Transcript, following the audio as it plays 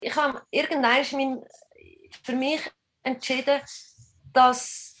ich habe irgendwann für mich entschieden,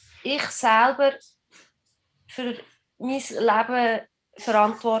 dass ich selber für mein Leben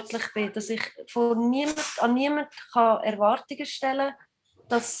verantwortlich bin, dass ich an niemand Erwartungen stellen kann,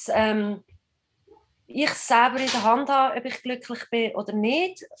 dass ich selber in der Hand habe, ob ich glücklich bin oder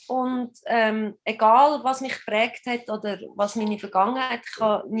nicht. Und egal, was mich geprägt hat oder was meine Vergangenheit, ich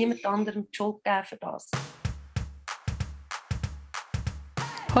kann niemand anderem die Schuld geben für das.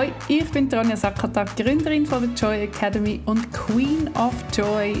 Hoi, ich bin Ronja Sakata, Gründerin von der Joy Academy und Queen of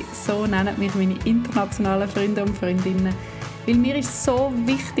Joy, so nennen mich meine internationalen Freunde und Freundinnen. Weil mir ist so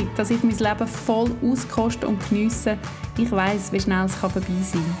wichtig, dass ich mein Leben voll auskoste und geniesse. Ich weiss, wie schnell es vorbei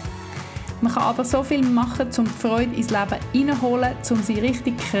sein kann. Man kann aber so viel machen, um die Freude ins Leben hineinzuholen, um sie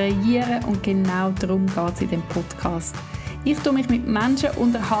richtig zu kreieren, und genau darum geht es in diesem Podcast. Ich tue mich mit Menschen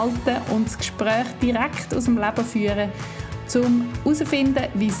unterhalten und das Gespräch direkt aus dem Leben führen, um herauszufinden,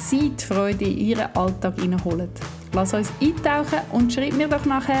 wie sie die Freude in ihren Alltag hineinholen. Lass uns eintauchen und schreib mir doch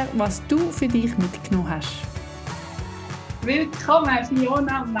nachher, was du für dich mitgenommen hast. Willkommen,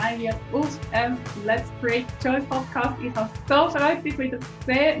 Fiona Meyer, auf dem Let's Break Joy Podcast. Ich habe so Freude, dich wieder zu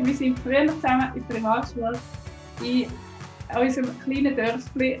sehen. Wir sind früher zusammen in der Privatschule in unserem kleinen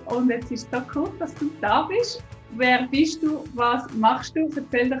Dörfli und jetzt ist es so cool, dass du da bist. Wer bist du? Was machst du?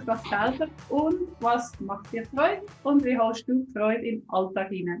 Erzähl doch das selber. Und was macht dir Freude? Und wie holst du die Freude in den Alltag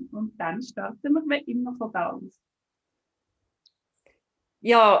hinein? Und dann starten wir wie immer von da aus.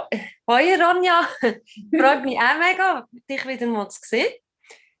 Ja, hoi Ronja. Freut mich auch mega, dich wieder mal zu sehen.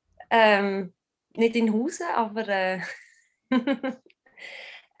 Nicht in Hause, aber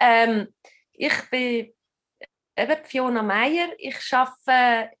ich bin eben Fiona Meyer. Ich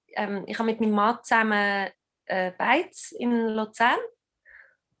arbeite, ich habe mit meinem Mann zusammen Beiz in Luzern.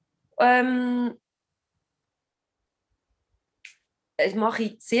 Das mache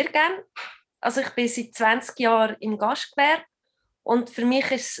ich sehr gerne. Also ich bin seit 20 Jahren im Gastgewerbe und für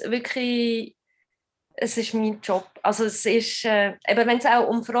mich ist es wirklich, es ist mein Job. Also es ist, eben wenn es auch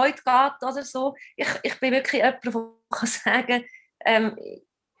um Freude geht oder so, ich bin wirklich jemand, der kann sagen,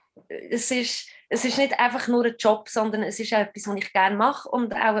 es ist nicht einfach nur ein Job, sondern es ist auch etwas, was ich gerne mache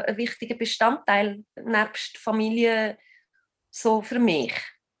und auch ein wichtiger Bestandteil nebst Familie so für mich,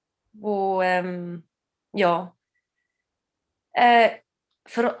 wo ja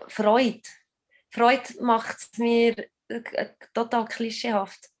Freude macht es mir total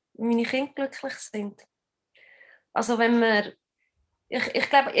klischeehaft, wenn meine Kinder glücklich sind. Also wenn ich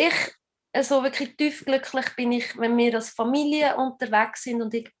glaube, so wirklich tief glücklich bin ich, wenn wir als Familie unterwegs sind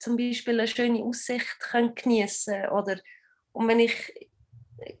und ich zum Beispiel eine schöne Aussicht geniessen können. Und wenn ich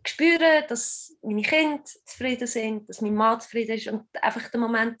spüre, dass meine Kinder zufrieden sind, dass mein Mann zufrieden ist und einfach den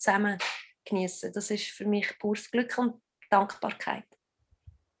Moment zusammen geniessen. Das ist für mich pures Glück und Dankbarkeit.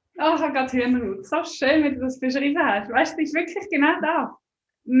 Oh, ich habe gerade Hühnerhaut. So schön, wie du das beschrieben hast. Weißt du, das ist wirklich genau das.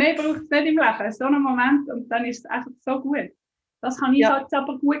 Mehr braucht es nicht im Leben. So einen Moment und dann ist es einfach so gut. Das habe ich jetzt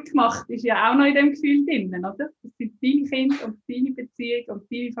aber gut gemacht. Ist ja auch noch in dem Gefühl drin, oder? Das sind deine Kinder und deine Beziehung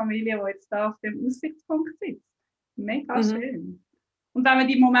und deine Familie, die jetzt da auf dem Aussichtspunkt sitzt. Mega schön. Und wenn man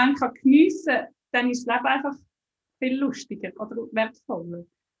die Momente geniessen kann, dann ist das Leben einfach viel lustiger oder wertvoller.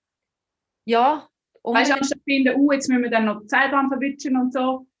 Ja. Weißt du, anstatt zu finden, jetzt müssen wir dann noch die Zeit dran verwischen und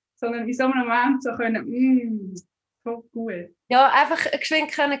so, sondern in so einem Moment so können, so gut. Ja, einfach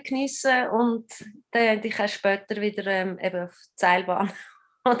geschwind können geniessen und dann dich auch später wieder eben auf die Seilbahn.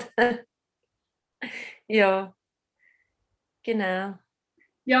 Ja, genau.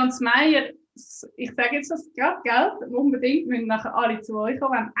 Ja, und das Meyer, ich sage jetzt das gerade, gell, unbedingt müssen nachher alle zu euch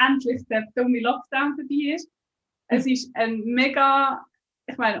kommen, wenn endlich der dumme Lockdown vorbei ist. Es ist ein mega,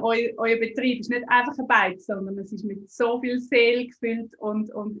 ich meine, euer Betrieb ist nicht einfach ein Beiz, sondern es ist mit so viel Seele gefüllt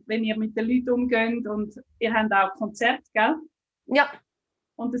und wenn ihr mit den Leuten umgeht und ihr habt auch Konzerte, gell? Ja.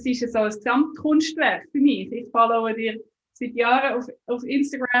 Und das ist so ein Gesamtkunstwerk für mich. Ich followe dir seit Jahren auf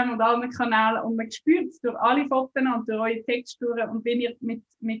Instagram und allen Kanälen und man spürt es durch alle Fotos und durch eure Texturen und wie ihr mit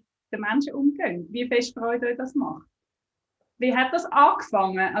den Menschen umgeht. Wie fest Freude euch das macht. Wie hat das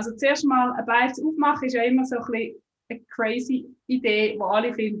angefangen? Also zuerst mal ein Beiz aufmachen ist ja immer so ein bisschen eine crazy Idee, wo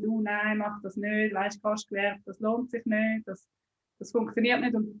alle finden, du, nein, mach das nicht, weisst, Gastgewerbe, das lohnt sich nicht, das funktioniert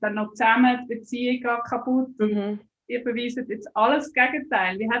nicht und dann noch zusammen, die Beziehung geht kaputt. Ihr beweist jetzt alles das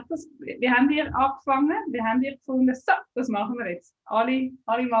Gegenteil. Wie haben wir angefangen? Wie haben wir gefunden, so, das machen wir jetzt? Alle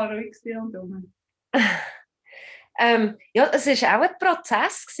mal ruhig und um. Ja, es war auch ein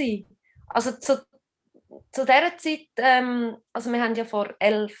Prozess gewesen. Also zu dieser Zeit, also wir haben ja vor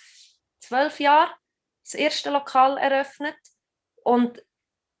 12 Jahren das erste Lokal eröffnet und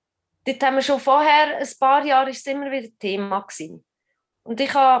dort haben wir schon vorher, ein paar Jahre, ist es immer wieder Thema gewesen. Und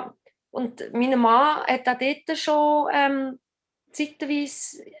mein Mann hat auch dort schon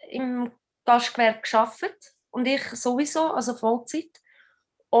zeitweise im Gastgewerbe gearbeitet und ich sowieso, also Vollzeit.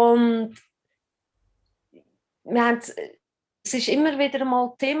 Und es war immer wieder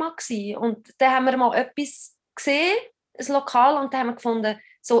mal Thema gewesen. Und dann haben wir mal etwas gesehen, ein Lokal, und dann haben wir gefunden,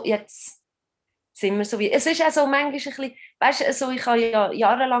 so jetzt sind wir so wie. Es ist auch so manchmal ein bisschen, weißt du, also ich habe ja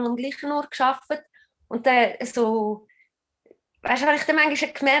jahrelang am gleichen Ort gearbeitet und dann so, weißt du, habe ich dann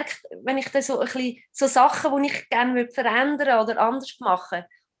manchmal gemerkt, wenn ich dann so ein bisschen so Sachen, die ich gerne verändern oder anders machen.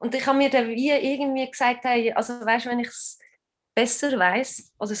 Und ich habe mir dann wie irgendwie gesagt, hey, also weißt du, wenn ich es besser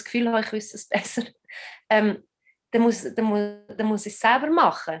weiss, also das Gefühl habe, ich wüsste es besser, dann muss ich es selber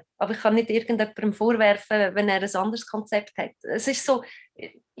machen. Aber ich kann nicht irgendjemandem vorwerfen, wenn er ein anderes Konzept hat. Es ist so,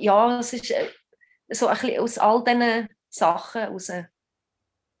 ja, es ist so ein bisschen aus all diesen Sachen heraus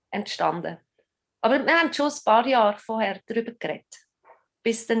entstanden. Aber wir haben schon ein paar Jahre vorher darüber geredet,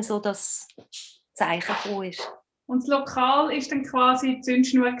 bis dann so das Zeichen gekommen ist. Und das Lokal war dann quasi die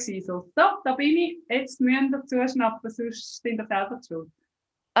Zündschnur gewesen, so, da bin ich, jetzt müssen wir zuschnappen, sonst sind wir selber schuld.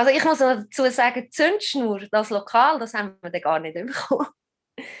 Also ich muss noch dazu sagen, die Zündschnur, das Lokal, das haben wir dann gar nicht bekommen.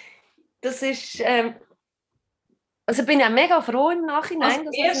 Das ist, also bin ich auch mega froh im Nachhinein.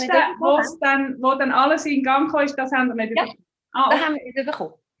 Das Erste, wo dann alles in Gang kam, das haben wir nicht bekommen. Das haben wir nicht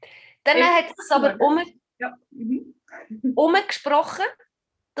bekommen. Dann hat es aber umgesprochen,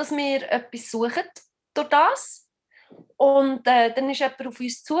 dass wir etwas suchen durch das. Und dann ist jemand auf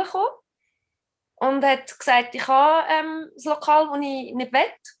uns zugekommen und hat gesagt, ich habe das Lokal, das ich nicht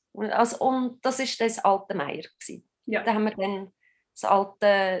will. Also, und das war das alte Meyer. Ja. Da haben wir dann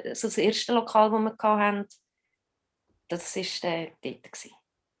das erste Lokal, das wir hatten, das war dort.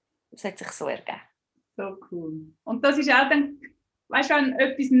 Das hat sich so ergeben. So cool. Und das ist auch dann, weißt du, wenn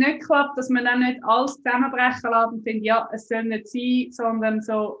etwas nicht klappt, dass man dann nicht alles zusammenbrechen lässt und findet, ja, es soll nicht sein, sondern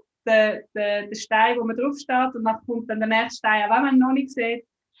so der Stein, wo man draufsteht, und dann kommt dann der nächste Stein, auch wenn man ihn noch nicht sieht,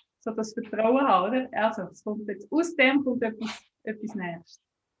 so das Vertrauen haben, oder? Also, es kommt jetzt, aus dem kommt etwas Nächstes.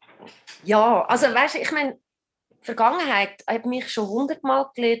 Ja, also weißt du, ich meine, die Vergangenheit hat mich schon 100-mal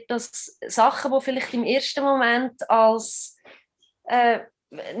gelehrt, dass Sachen, die vielleicht im ersten Moment als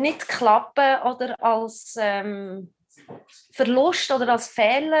nicht klappen oder als Verlust oder als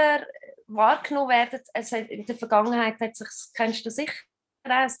Fehler wahrgenommen werden, in der Vergangenheit hat sich, kennst du sicher,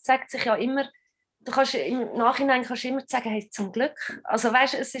 es zeigt sich ja immer, im Nachhinein kannst du immer sagen, hey, zum Glück. Also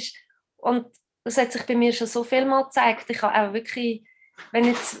weißt du, es ist, und das hat sich bei mir schon so viel Mal gezeigt, ich habe auch wirklich, wenn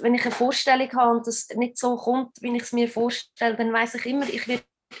ich eine Vorstellung habe und das nicht so kommt, wie ich es mir vorstelle, dann weiss ich immer, ich werde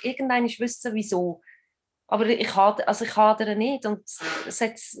irgendwann wissen, wieso. Aber ich hadere nicht, und das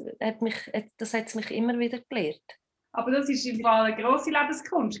hat mich immer wieder gelehrt. Aber das ist im Fall eine grosse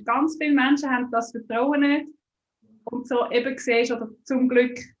Lebenskunst. Ganz viele Menschen haben das Vertrauen nicht. Und so eben siehst, oder zum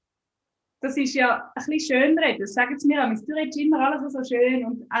Glück, das ist ja ein bisschen schönreden. Sagen sie mir, du redest immer alles so schön,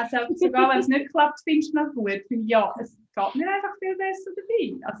 und also sogar wenn es nicht klappt, findest du noch gut. Ich finde, ja, es geht mir einfach viel besser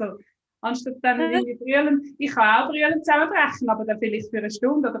dabei. Also, anstatt dann irgendwie brüllen, ich kann auch brüllen zusammenbrechen, aber dann vielleicht für eine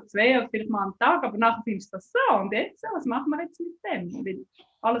Stunde oder zwei oder vielleicht mal am Tag, aber nachher findest du das so, und jetzt, was machen wir jetzt mit dem? Weil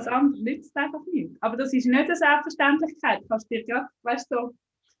alles andere nützt einfach nicht. Aber das ist nicht eine Selbstverständlichkeit. Du kannst dir gerade, weißt du, so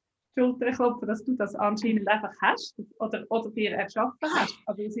Schultern klopfen, dass du das anscheinend einfach hast oder dir erschaffen hast.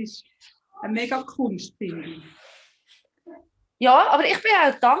 Aber es ist eine mega Kunst, finde ich. Ja, aber ich bin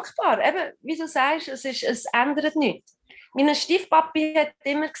auch dankbar. Eben, wie du sagst, es ändert nichts. Mein Stiefpapi hat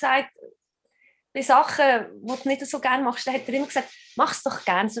immer gesagt, bei Sachen, die du nicht so gerne machst, hat er immer gesagt, mach es doch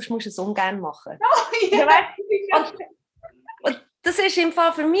gerne, sonst musst du es ungern machen. Oh, ja. Und das ist im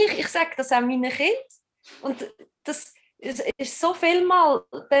Fall für mich, ich sage das auch meinen Kindern, und das ist so viel Mal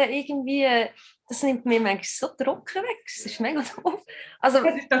irgendwie, das nimmt mir manchmal so trocken weg, das ist mega doof. Also,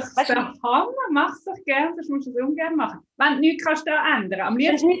 das ist doch der Hammer, mach es doch gerne, sonst musst du es ungern machen. Wenn du nichts kannst du ändern. Am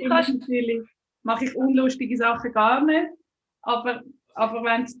liebsten natürlich mache ich unlustige Sachen gar nicht, aber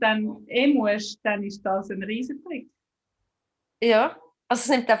wenn es dann muss, dann ist das ein Riesentrick. Ja, also es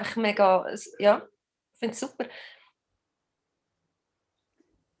nimmt einfach mega, ja, ich finde es super.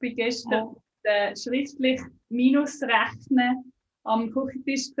 Ich bin gestern schriftlich Minusrechnen am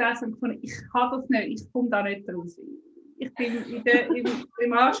Küchentisch gesessen und gefunden, ich kann das nicht, ich komme da nicht raus. Ich bin im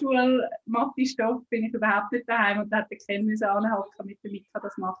Primarschul-Mathe-Stoff bin ich überhaupt nicht daheim, und da hat der Ken anhalten mit der Mika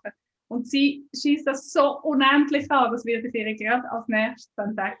das machen. Und sie schießt das so unendlich an, das würde ich ihr gerade als nächstes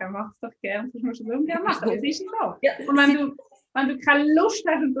dann sagen, mach es doch gerne, sonst musst du es ungern machen. Das ist so. Ja, und wenn du keine Lust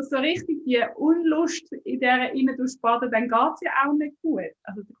hast und das so richtig die Unlust in der rein baden, dann geht es ja auch nicht gut.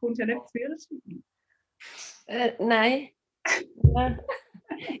 Also du kommst ja nicht zu Führerschein. Nein.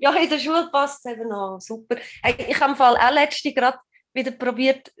 Ja, in der Schule passt es eben noch super. Hey, ich habe im Fall auch letztens gerade wieder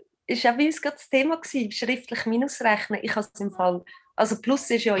probiert, ist auch bei uns gerade das Thema gewesen, schriftlich Minus rechnen. Ich habe es im Fall, also Plus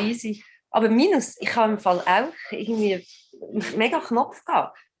ist ja easy, aber Minus, ich habe im Fall auch irgendwie mega Knopf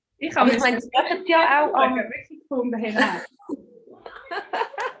gehabt. Aber ich meine, das machen ja auch wirklich gefunden, hey, nein.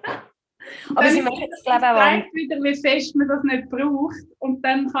 Aber sie machen es, glaube ich, auch an. Wieder, wie fest man das nicht braucht. Und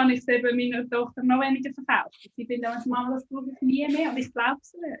dann kann ich es eben meiner Tochter noch weniger verkaufen. Sie bin dann Mama, das brauche ich nie mehr. Und ich glaube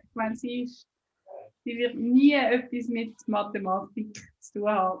es nicht. Ich meine, sie wird nie etwas mit Mathematik zu tun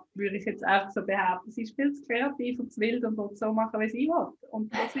haben, würde ich jetzt einfach so behaupten. Sie ist viel zu kreativ und zu wild und will so machen, wie sie will.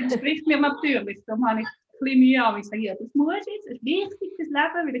 Und das entspricht mir natürlich. Darum habe ich ein bisschen Mühe an. Ich sage, ja, das musst du jetzt, das ist wichtig fürs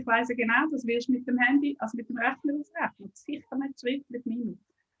Leben, weil ich weiss ja genau, das wirst du mit dem Handy, also mit dem Rechner ausrechnen. Sicher nicht schriftlich Minus.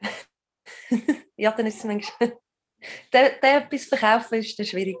 Ja, dann ist es manchmal... Der etwas verkaufen ist dann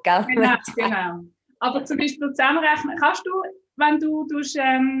schwierig, gell? Genau. Aber zum Beispiel zusammenrechnen, kannst du, wenn du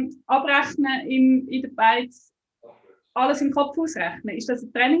abrechnen in der Beiz, alles im Kopf ausrechnen? Ist das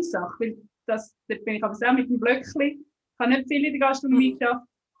eine Trainingssache? Weil da bin ich aber sehr mit dem Blöckchen. Ich habe nicht viel in der Gastronomie geschafft,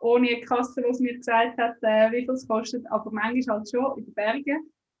 ohne eine Kasse, die mir gesagt hat, wie viel es kostet. Aber manchmal halt schon in den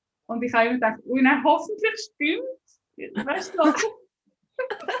Bergen. Und ich habe immer gedacht, nein, hoffentlich stimmt. Weißt du?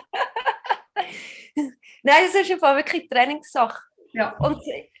 Nein, es ist einfach wirklich Trainingssache. Ja. Und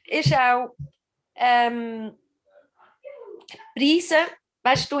es ist auch Preise,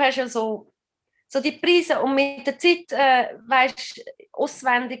 weißt du, hast ja so die Preise und mit der Zeit weißt du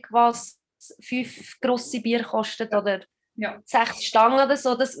auswendig, was 5 grosse Bier kostet oder 6 Stangen oder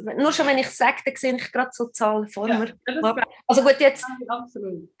so. Das, nur schon wenn ich es sage, dann sehe ich gerade so Zahlen vor mir. Also gut, jetzt...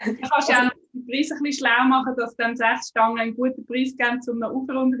 Absolut. Du kannst ja auch die Preise ein bisschen schlau machen, dass dann 6 Stangen einen guten Preis geben, um eine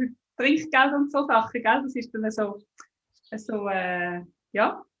Aufrunde Trinkgeld und so Sachen, gell? Das ist dann so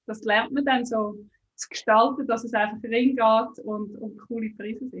das lernt man dann so zu gestalten, dass es einfach reingeht und coole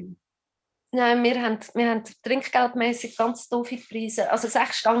Preise sind. Nein, wir haben trinkgeldmäßig ganz doofe Preise. Also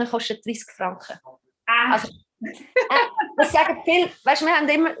 6 Stangen kosten 30 Franken. Also, das sagen viele, weißt, wir haben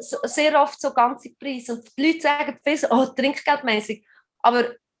immer sehr oft so ganze Preise und die Leute sagen viel so, oh, trinkgeldmäßig.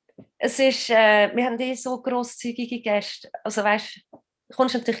 Aber es ist, wir haben so grosszügige Gäste. Also weißt, du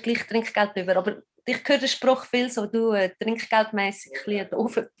kommst natürlich gleich Trinkgeld über, aber ich höre den Spruch viel so, du trinkgeldmäßig ein bisschen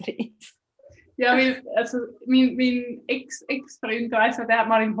doofen Preis. Ja, weil also mein Ex-Freund, der hat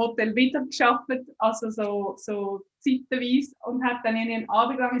mal im Hotel wieder gearbeitet, also so zeitweise, und hat dann in den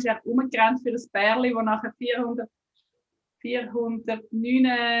Abend lang ist er umgerannt für ein Bärli, das nachher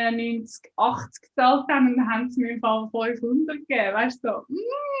 499,80 gezahlt haben, und dann haben sie mir im Fall 500 gegeben. Weißt du, so,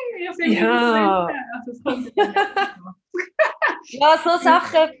 ihr seid ja. Also es kommt ja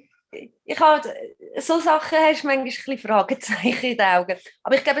ja, so Sachen hast du manchmal ein bisschen Fragezeichen in den Augen.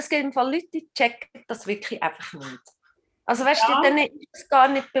 Aber ich glaube, es gibt im Fall Leute, die checken das wirklich einfach nicht. Also weißt du, denen ist es gar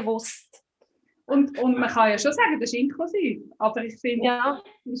nicht bewusst. Und man kann ja schon sagen, das ist inklusiv. Aber ich finde... Ja,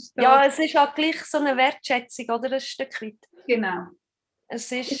 es ist halt gleich so eine Wertschätzung, oder? Ein Stück weit. Genau. Es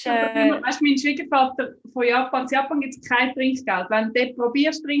ist... weißt du, mein Schwiegervater von Japan, in Japan gibt es kein Trinkgeld. Wenn du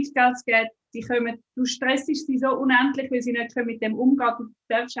probierst, Trinkgeld zu geben, du stressst sie so unendlich, weil sie nicht mit dem umgehen. Du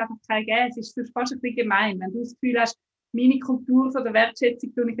darfst einfach kein geben. Es ist fast ein bisschen gemein, wenn du das Gefühl hast, meine Kultur von der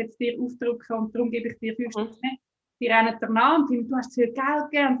Wertschätzung tue ich jetzt dir aufdrücken und darum gebe ich dir 5 Stück mehr. Die rennen danach und finden, du hast zu viel Geld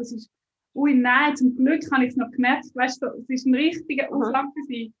gegeben. Und das ist, nein, zum Glück habe ich es noch gemerkt. Weißt du, es ist ein richtiger Aufwand für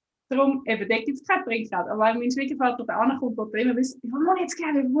sie. Darum, eben, da gibt es kein Trinkgeld. Aber wenn mein Schwiegervater da ankommt, wo er immer wissen, ich will jetzt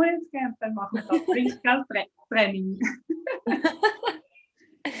gerne, dann machen wir das Trinkgeldtraining.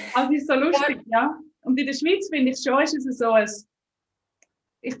 Also, es ist so lustig, ja. Und in der Schweiz finde ich schon, ist es so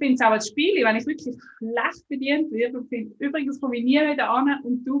ich finde es auch ein Spiel, wenn ich wirklich schlecht bedient werde und finde, übrigens komme ich nie wieder an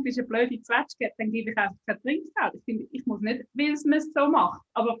und du bist eine blöde Zwetschge, dann gebe ich einfach kein Trinkgeld. Ich finde, ich muss nicht, weil es mir so macht.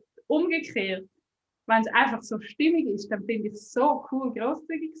 Aber umgekehrt, wenn es einfach so stimmig ist, dann finde ich es so cool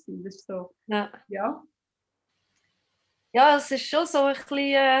grosszügig gewesen. Das ist so, ja. Ja, es ist schon so ein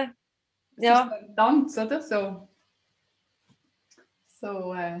bisschen, Es ist ein Tanz, oder? So,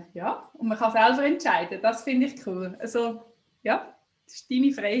 und man kann selber entscheiden, das finde ich cool. Also, ja, das ist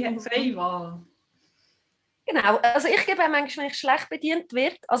deine freie Wahl. Genau, also ich gebe auch manchmal, wenn ich schlecht bedient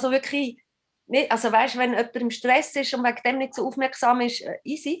werde, also wirklich, nicht, also weißt, wenn jemand im Stress ist und wegen dem nicht so aufmerksam ist,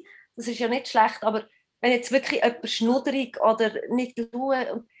 easy, das ist ja nicht schlecht, aber wenn jetzt wirklich jemand schnudrig oder nicht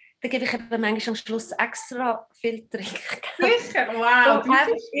schaut, dann gebe ich eben manchmal am Schluss extra viel Trinkgeld. Sicher, wow,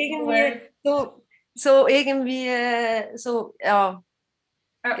 so, ja.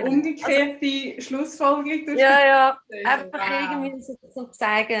 Eine umgekehrte Schlussfolgerung. Ja, einfach irgendwie so zu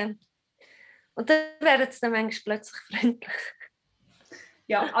zeigen. Und dann werden sie dann manchmal plötzlich freundlich.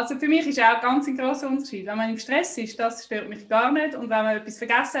 Ja, also für mich ist auch ganz ein grosser Unterschied. Wenn man im Stress ist, das stört mich gar nicht. Und wenn man etwas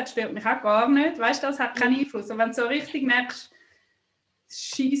vergessen hat, stört mich auch gar nicht. Weißt du, das hat keinen Einfluss. Und wenn du so richtig merkst,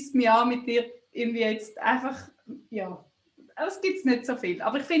 schießt mich an mit dir irgendwie jetzt einfach, ja, es gibt nicht so viel.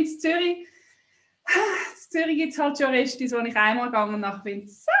 Aber ich finde in Zürich gibt es halt schon Restis, wo ich einmal gegangen und nachher finde,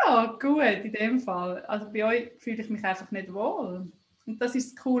 so gut in dem Fall. Also bei euch fühle ich mich einfach nicht wohl. Und das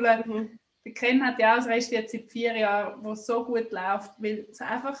ist das Coole. Der Ken hat ja auch das Rest jetzt seit 4 Jahren, wo es so gut läuft, weil es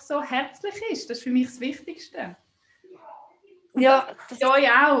einfach so herzlich ist. Das ist für mich das Wichtigste. Und ja, das für euch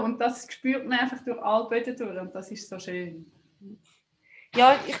auch. Und das spürt man einfach durch alle Böden durch. Und das ist so schön.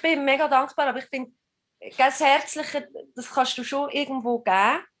 Ja, ich bin mega dankbar, aber ich finde, das Herzliche, das kannst du schon irgendwo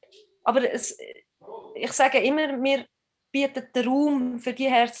geben. Aber ich sage immer, wir bieten den Raum für die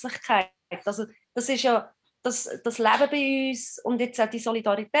Herzlichkeit. Also das ist ja das Leben bei uns und jetzt auch die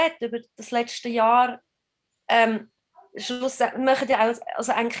Solidarität über das letzte Jahr machen ja auch,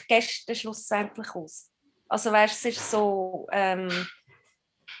 also eigentlich Gäste schlussendlich aus. Also weißt, es ist so,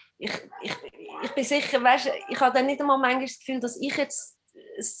 ich bin sicher, weißt, ich habe dann nicht einmal manchmal das Gefühl, dass ich jetzt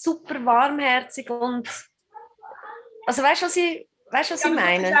super warmherzig und also weißt du, was ich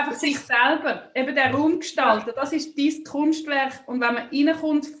meine? Das ist einfach sich selber, eben der Raum gestalten, das ist dein Kunstwerk und wenn man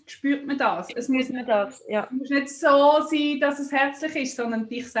reinkommt, spürt man das. Es muss nicht so sein, dass es herzlich ist, sondern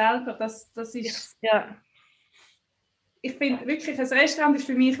dich selber, das ist... Ja. Ich finde wirklich, ein Restaurant ist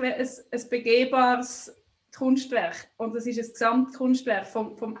für mich ein begehbares Kunstwerk und es ist ein Gesamtkunstwerk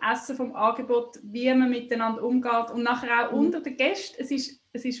vom Essen, vom Angebot, wie man miteinander umgeht und nachher auch unter den Gästen. Es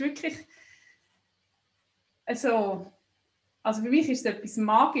ist wirklich so... Also für mich ist es etwas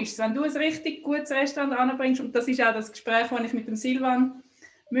Magisches. Wenn du ein richtig gutes Restaurant anbringst, und das ist auch das Gespräch, das ich mit dem Silvan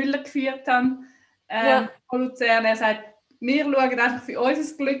Müller geführt habe, von Luzern, er sagt, wir schauen einfach für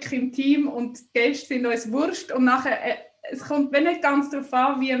unser Glück im Team und die Gäste sind uns wurscht und nachher, es kommt nicht ganz darauf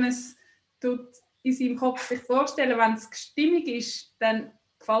an, wie man es in seinem Kopf sich vorstellen. Wenn es stimmig ist, dann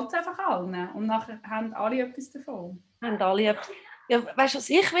gefällt es einfach allen und nachher haben alle etwas davon. Ja, weißt du, was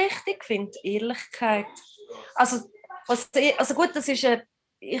ich wichtig finde? Ehrlichkeit. Also gut, das ist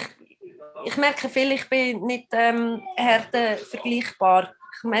ich merke viel, ich bin nicht Herden vergleichbar.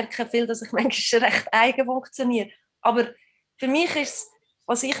 Ich merke viel, dass ich manchmal recht eigen funktioniere. Aber für mich ist es,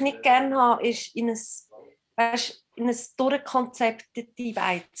 was ich nicht gerne habe, ist in ein durchkonzeptete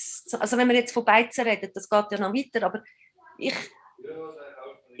Beiz. Also wenn wir jetzt von Beizen reden, das geht ja noch weiter, aber ich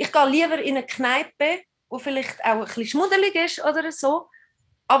gehe lieber in eine Kneipe, die vielleicht auch ein bisschen schmuddelig ist oder so,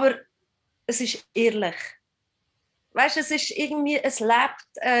 aber es ist ehrlich. Weißt du, es ist irgendwie, es lebt,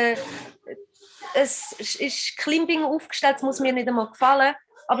 es ist Klimbing aufgestellt, es muss mir nicht einmal gefallen,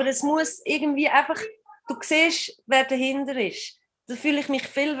 aber es muss irgendwie einfach, du siehst, wer dahinter ist. Da fühle ich mich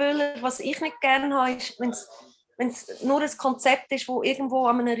viel wohler. Was ich nicht gerne habe, ist, wenn es nur ein Konzept ist, das irgendwo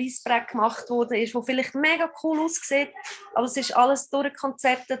an einem Reissbrett gemacht wurde, das vielleicht mega cool aussieht, aber es ist alles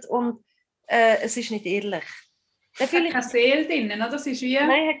durchkonzeptet und es ist nicht ehrlich. Da fühle ich keine Seele drin, das ist wie...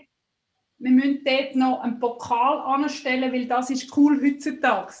 Nein, wir müssen dort noch einen Pokal anstellen, weil das ist cool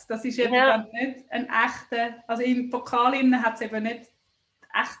heutzutage. Das ist eben dann nicht ein echter, also im Pokal hat es eben nicht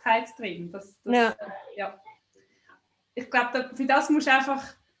die Echtheit drin. Ja. Ich glaube, für das musst du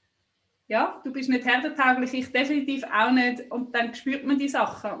einfach, ja, du bist nicht herdentauglich, ich definitiv auch nicht und dann spürt man die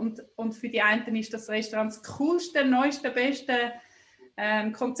Sachen und für die einen ist das Restaurant das coolste, neueste, beste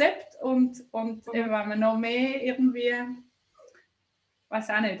Konzept und eben, wenn man noch mehr irgendwie... weiß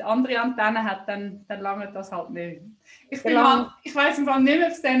auch nicht, andere Antennen hat, dann lange das halt nicht. Ich weiss im Fall nicht mehr,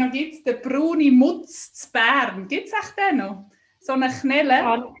 ob es den noch gibt, den braune Mutz zu Bern. Gibt es echt den noch? So eine Knelle.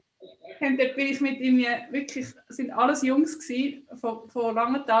 Ja. Und dort bin ich mit ihm wirklich, sind alles Jungs gewesen, von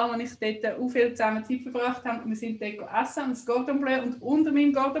Langenthal, wo ich dort auch viel zusammen Zeit verbracht habe. Wir sind dort essen und das Cordon Bleu und unter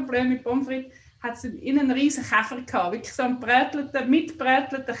meinem Cordon Bleu mit Pommes frites hat es innen einen riesen Käfer gehabt. Wirklich so einen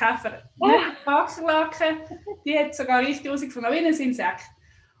mitbrätelten Käfer. Nicht die Kakerlake, die hat sogar richtig rausgefunden, aber innen sind Insekten.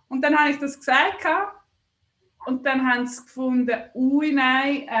 Und dann habe ich das gesagt und dann haben sie gefunden, ui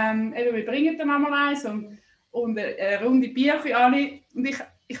nein, wir bringen dann einmal eins und eine Runde Bier für alle. Und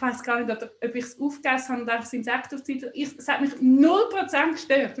ich weiss gar nicht, ob ich es aufgegessen habe und einfach das Insekt auf die Seite. Es hat mich 0%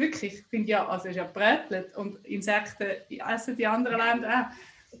 gestört, wirklich. Ich finde, ja, also es ist ja brätelt und Insekten essen die anderen Länder auch.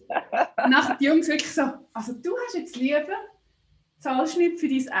 Und nachher die Jungs wirklich so, also du hast jetzt lieber zahlst nicht für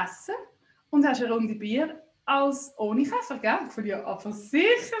dein Essen und hast eine Runde Bier als ohne Käfer, gell? Ich finde, ja, aber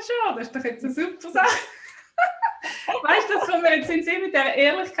sicher schon, das ist doch jetzt eine super Sache. Weißt du, das kommt mir jetzt in den Sinn mit dieser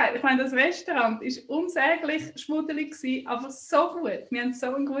Ehrlichkeit. Ich meine, das Restaurant war unsäglich schmuddelig, aber so gut. Wir haben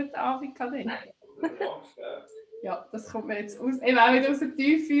so einen guten Abend gehabt. Ja, das kommt mir jetzt aus. Eben auch wieder aus der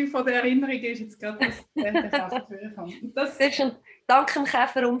Tiefe von der Erinnerung ist jetzt gerade der Käfer vorgekommen. Das ist schon dank dem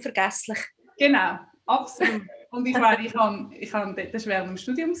Käfer unvergesslich. Genau, absolut. Und ich meine, das war während dem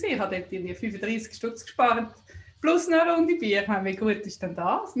Studium. Ich habe dort 35 Stutz gespart Plus noch eine Runde Bier. Ich meine, wie gut ist denn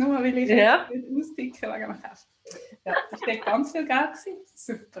das? Nur weil ich nicht austicken wegen dem Kaffee. Ja, das war ganz viel Geld.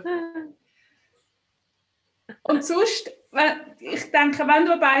 Super. Und sonst, ich denke, wenn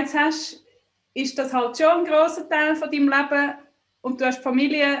du beides hast, ist das halt schon ein grosser Teil von deinem Leben. Und du hast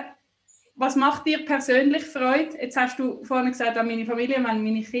Familie. Was macht dir persönlich Freude? Jetzt hast du vorhin gesagt, wenn meine Familie, wenn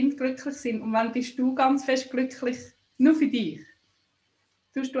meine Kinder glücklich sind. Und wann bist du ganz fest glücklich? Nur für dich?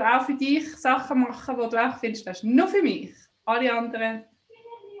 Tust du auch für dich Sachen machen, wo du auch findest, das ist nur für mich? Alle anderen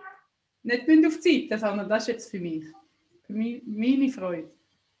nicht auf die Seite, sondern das ist jetzt für mich. Für mich, meine Freude.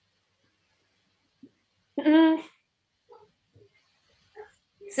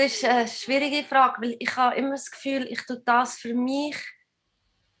 Es ist eine schwierige Frage, weil ich habe immer das Gefühl, ich tue das für mich,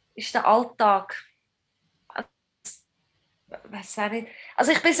 ist der Alltag. Ich weiß auch nicht.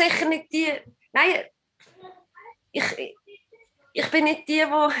 Also ich bin sicher nicht die... Nein, ich bin nicht die,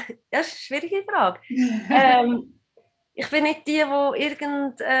 das ist eine schwierige Frage. Ich bin nicht die,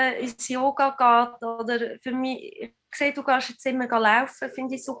 die ins Yoga geht. Oder für mich, ich sehe, du gehst jetzt immer laufen,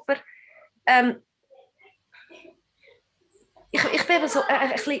 finde ich super. Ich bin so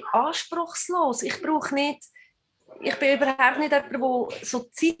ein bisschen anspruchslos. Ich bin überhaupt nicht jemand, der so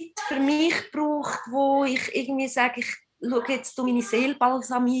Zeit für mich braucht, wo ich irgendwie sage, ich schaue jetzt meine Seele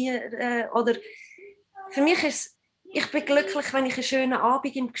balsamieren. Oder für mich ist ich bin glücklich, wenn ich einen schönen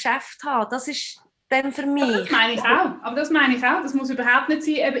Abend im Geschäft habe. Das ist dann für mich. Aber das meine ich auch. Das muss überhaupt nicht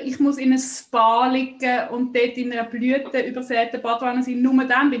sein, eben, ich muss in einem Spa liegen und dort in einer blütenübersäten Badwanne sein. Nur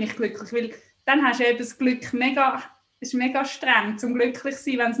dann bin ich glücklich, weil dann hast du eben das Glück mega... Es ist mega streng, zum glücklich zu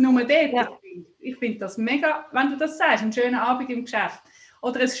sein, wenn es nur dort ist. Ich finde das mega, wenn du das sagst, einen schönen Abend im Geschäft.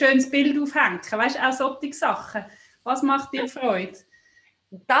 Oder ein schönes Bild aufhängen. Weißt du, auch solche Sachen. Was macht dir Freude?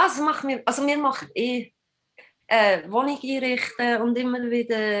 Das macht mir, also mir macht Wohnung einrichten und immer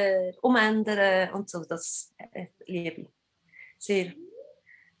wieder umändern und so. Das liebe ich. Sehr,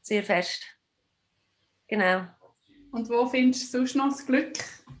 sehr fest. Genau. Und wo findest du sonst noch das Glück?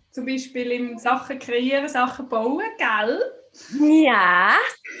 Zum Beispiel in Sachen kreieren, Sachen bauen, gell? Ja,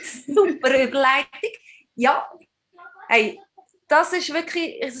 super Überleitung. Ja, hey, das ist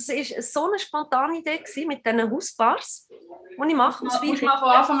wirklich, es ist so eine spontane Idee mit diesen Hausbars, die ich mache. Muss man von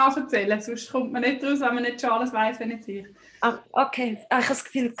Anfang an erzählen, sonst kommt man nicht raus, wenn man nicht schon alles weiss, wenn nicht ich. Okay, ich habe das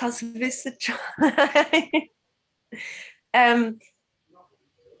Gefühl, das wissen schon.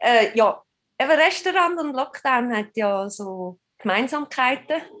 Ja, ein Restaurant und Lockdown hat ja so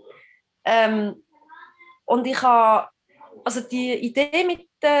Gemeinsamkeiten. Und ich habe, also die Idee mit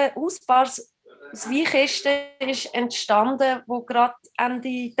den Hausbars aus Weinkisten ist entstanden, wo gerade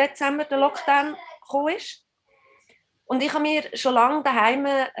Ende Dezember der Lockdown gekommen ist. Und ich habe mir schon lange daheim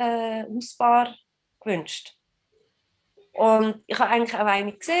eine Hausbar gewünscht. Und ich habe eigentlich auch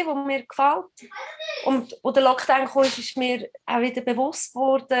eine gesehen, die mir gefällt. Und als der Lockdown kam, ist mir auch wieder bewusst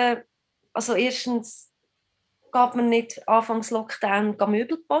geworden, also erstens geht man nicht anfangs Lockdown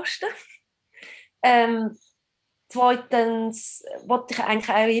Möbel posten. Zweitens wollte ich eigentlich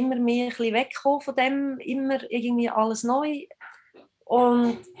auch immer mehr ein bisschen wegkommen von dem, immer irgendwie alles neu.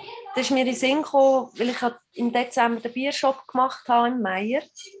 Und das ist mir in den Sinn gekommen, weil ich im Dezember den Biershop gemacht habe in Meyer,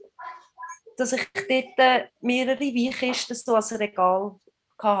 dass ich dort mehrere Weinkisten so als Regal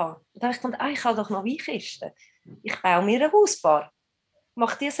hatte. Und da habe ich gedacht, ich habe doch noch Weinkisten. Ich baue mir eine Hausbar.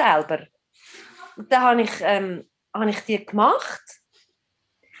 Mache die selber. Und dann habe ich die gemacht.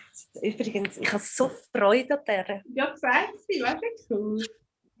 Übrigens, ich habe so Freude an der. Ja, zeig sie, weißt du, cool.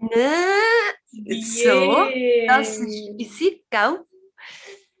 Nee, so. Das ist Physik, gell?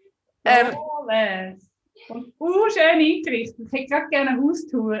 Und schön eingerichtet. Ich hätte gerade gerne eine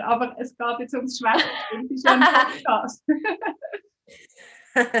Haustour, aber es geht jetzt ums Schwätzen. Das ist ja ein Podcast.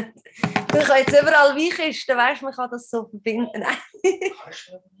 Du kannst jetzt überall Weinkisten, weißt du, man kann das so verbinden. Kannst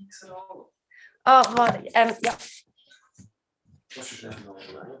du nichts sagen? Ja. Das ist nicht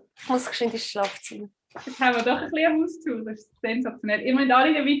normal. Ich muss geschwind ins Schlafzimmer. Jetzt haben wir doch ein bisschen eine Haustour, das ist sensationell. Ihr müsst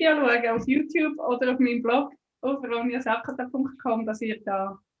alle die Videos schauen auf YouTube oder auf meinem Blog auf ronjasakata.com, dass ihr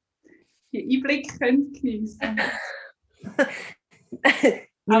da die Einblicke könnt geniessen.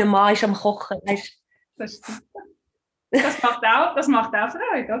 Mein Mann ist am Kochen, weißt du. Das macht auch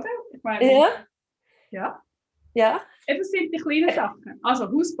Freude, oder? Ich meine, ja. Das sind die kleinen Sachen. Also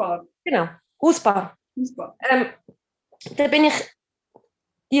Hausbar. Genau, Hausbar. Da bin ich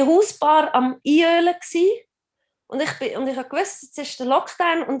die Hausbar am Einölen gsi und ich habe gewusst, jetzt ist der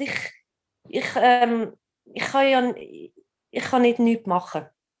Lockdown und ich kann nichts machen.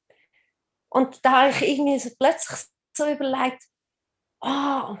 Und da habe ich irgendwie so plötzlich so überlegt,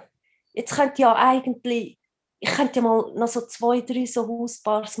 jetzt könnte ich könnte ja mal noch so 2, 3 so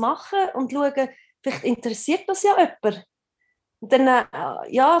Hausbars machen und schauen, vielleicht interessiert das ja jemand. Und dann, dann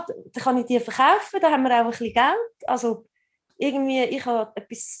kann ich die verkaufen, dann haben wir auch ein bisschen Geld. Also irgendwie, ich habe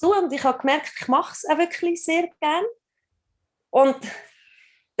etwas zu tun und ich habe gemerkt, ich mache es auch wirklich sehr gerne. Und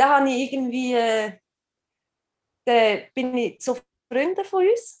da habe ich irgendwie, da bin ich zu Freunden von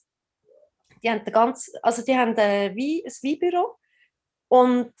uns. Die haben ein Weinbüro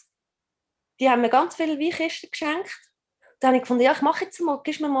und die haben mir ganz viele Weinkisten geschenkt. Da habe ich gefunden, ja, ich mache jetzt mal,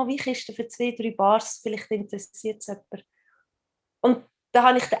 gib mir mal Weinkisten für 2-3 Bars, vielleicht interessiert es jemand. Und da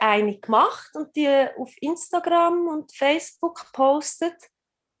habe ich den eine gemacht und die auf Instagram und Facebook gepostet.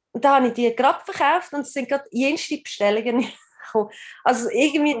 Und da habe ich die gerade verkauft und es sind gerade jenste Bestellungen gekommen. Also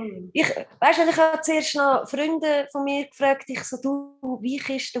irgendwie, ich habe zuerst noch Freunde von mir gefragt, ich so, du,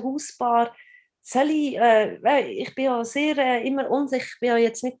 Weinkisten, Hausbar, soll ich bin ja sehr immer unsicher, ich bin ja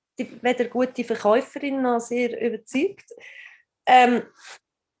jetzt nicht weder gute Verkäuferin noch sehr überzeugt.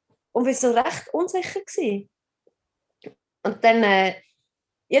 Und war so recht unsicher gewesen. Und dann,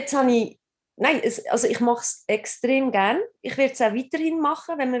 jetzt habe ich, ich mache es extrem gerne. Ich werde es auch weiterhin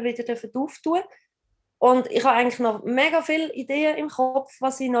machen, wenn wir wieder auftun dürfen. Und ich habe eigentlich noch mega viele Ideen im Kopf,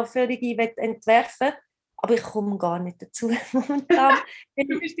 was ich noch völlig entwerfen will. Aber ich komme gar nicht dazu momentan.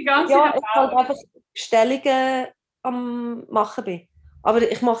 Du bist die ganze Zeit ich halt einfach Bestellungen am machen bin. Aber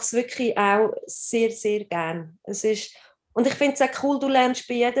ich mache es wirklich auch sehr, sehr gerne. Und ich finde es auch cool, du lernst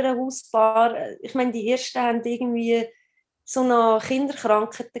bei jeder Hausbar, ich meine, die ersten haben irgendwie so noch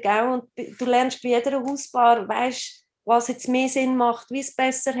Kinderkrankheiten, gell? Und du lernst bei jeder Hausbar, weißt, was jetzt mehr Sinn macht, wie es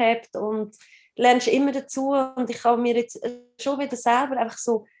besser hat und lernst immer dazu. Und ich habe mir jetzt schon wieder selber einfach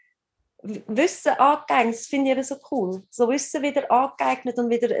so Wissen angeeignet, das finde ich eben so cool. So Wissen wieder angeeignet und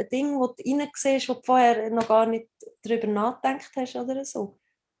wieder ein Ding, wo du reinsiehst, wo du vorher noch gar nicht darüber nachgedacht hast oder so.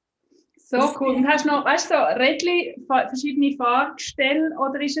 So cool. Und hast du noch, weißt du, so Rädchen, verschiedene Fahrgestelle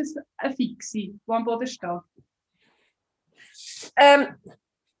oder ist es ein Fixi, der am Boden steht?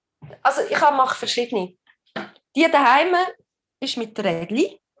 Also ich mache verschiedene. Die daheim ist mit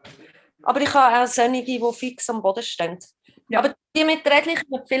Rädchen, aber ich habe auch solche, die fix am Boden stehen. Ja. Aber die mit Rädchen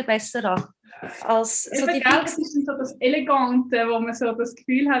kommen viel besser an. Als so die das ist so das Elegante, wo man so das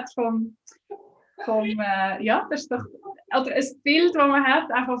Gefühl hat das ist doch, oder ein Bild, das man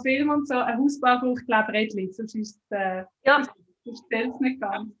hat, auch von Film und so, ein Hausbau braucht, glaube ich, Rädchen, sonst ist ich stelle es nicht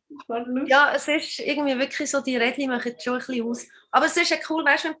ganz. Ja, es ist irgendwie wirklich so, die Rädchen machen schon ein bisschen aus. Aber es ist ja cool,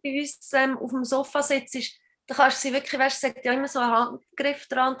 weißt, wenn du bei uns auf dem Sofa sitzt, dann kannst du sie wirklich, weißt, es hat ja immer so einen Handgriff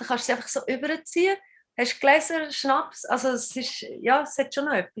dran, dann kannst du sie einfach so überziehen. Hast Gläser, Schnaps, also es hat schon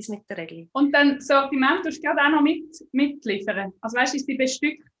noch etwas mit der Rädchen. Und dann Sortiment tust du gerade auch noch mitliefern? Also weißt du, ist die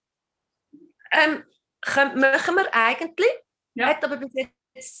bestückt? Machen wir eigentlich, hat aber bis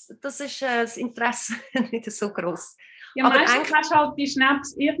jetzt, das ist das Interesse nicht so gross. Ja, aber meistens hast du halt die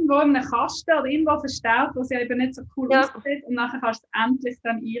Schnaps irgendwo in einem Kasten oder irgendwo verstaut, wo sie eben nicht so cool aussieht und nachher kannst du es endlich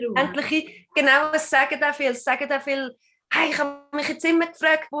dann einrufen. Endlich, genau, es sagen auch viele, hey, ich habe mich jetzt immer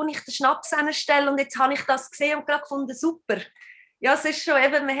gefragt, wo ich den Schnaps hinstelle und jetzt habe ich das gesehen und gerade gefunden, super. Ja, es ist schon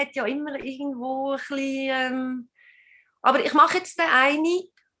eben, man hat ja immer irgendwo ein bisschen, aber ich mache jetzt den einen,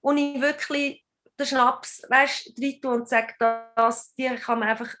 wo ich wirklich den Schnaps, weißt, rein tue und sage, die kann man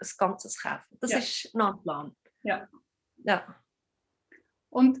einfach ein Ganzes kaufen. Das ist noch ein Plan. Ja.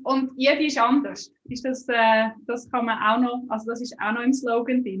 Und jede ist anders. Ist das kann man auch noch, also das ist auch noch im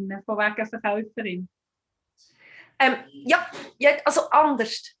Slogan drin, von wegen Verkäuferin. Also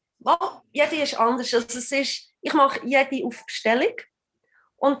anders. Jede ist anders. Also ich mache jede auf Bestellung.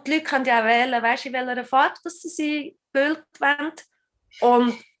 Und die Leute können ja auch wählen, weißt, in welcher Farbe dass sie Bild wollen.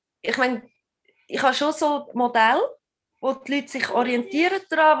 Und ich meine, ich habe schon so Modelle, wo die Leute sich orientieren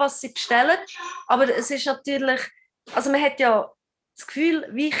daran, was sie bestellen. Aber es ist natürlich, also man hat ja das Gefühl,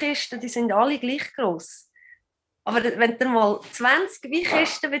 Weinkisten, die sind alle gleich gross. Aber wenn du mal 20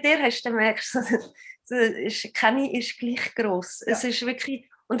 Weinkisten bei dir hast, dann merkst du, keine ist gleich gross. Ja. Es ist wirklich,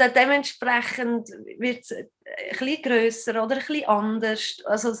 und auch dementsprechend wird es ein bisschen grösser oder ein bisschen anders.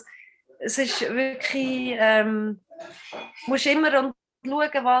 Also es ist wirklich, musst immer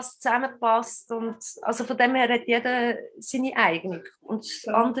schauen, was zusammenpasst. Und also von dem her hat jeder seine eigene. Und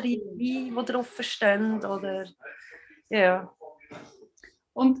andere Weine, die drauf stehen. Oder, ja.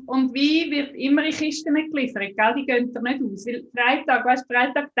 Und wie wird immer in Kisten mitgeliefert? Gell? Die gehen da nicht aus. Weil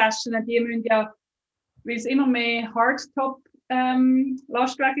Freitagtaschen, die müssen ja, weil es immer mehr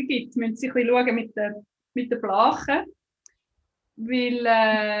Hardtop-Lastwagen gibt, müssen sie ein bisschen schauen mit den Blachen. Weil,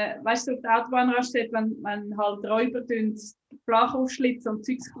 weißt du, auf der Autobahnraststätte, wenn halt Räuber die Blachen aufschlitzen und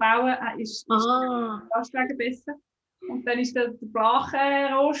Zeugs klauen, ist der Lastwagen besser. Und dann ist der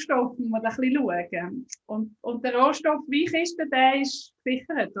Blachenrohstoff, muss man da ein bisschen schauen. Und der Rohstoff Weinkisten, der ist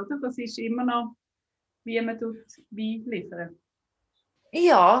gesichert, oder? Das ist immer noch wie man wie liefern.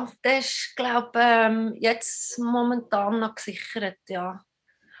 Ja, das ist, glaube ich, jetzt momentan noch gesichert, ja.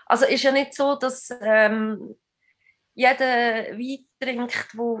 Also ist ja nicht so, dass jeder Wein trinkt,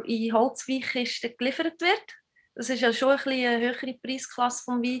 der in Holzweinkisten geliefert wird. Das ist ja schon ein bisschen eine höhere Preisklasse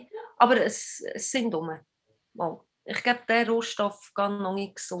vom Wein, aber es sind dumme. Mal. Ich glaube, der Rohstoff geht noch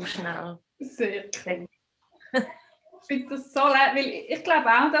nicht so schnell. Sehr cool. Ich finde das so leid, weil ich glaube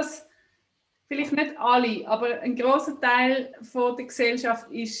auch, dass vielleicht nicht alle, aber ein grosser Teil von der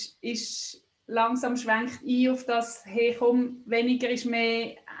Gesellschaft ist langsam schwenkt ein auf das, hey komm, weniger ist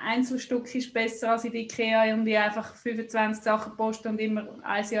mehr, Einzelstück ist besser als in der Ikea und ich einfach 25 Sachen posten und immer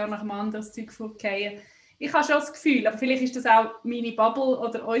ein Jahr nach dem anderen das Zeug fortgehen. Ich habe schon das Gefühl, aber vielleicht ist das auch meine Bubble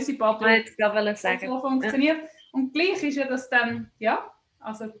oder unsere Bubble, die so funktioniert. Ja. Und gleich ist ja das dann, ja,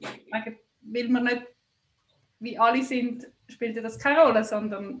 also weil wir nicht wie alle sind, spielt ja das keine Rolle,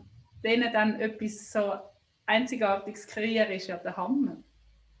 sondern denen dann etwas so Einzigartiges kreieren, ist ja der Hammer.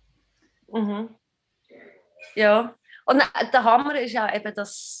 Mhm. Ja, und der Hammer ist ja eben,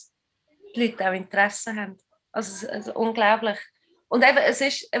 dass die Leute auch Interesse haben. Also unglaublich. Und eben, es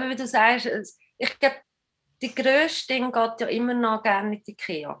ist, eben wie du sagst, ich glaube, die grösste Ding geht ja immer noch gerne in die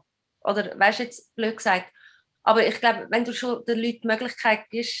IKEA. Oder, weißt du, jetzt blöd gesagt. Aber ich glaube, wenn du schon den Leuten die Möglichkeit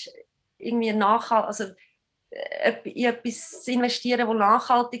gibst, irgendwie in etwas zu investieren, das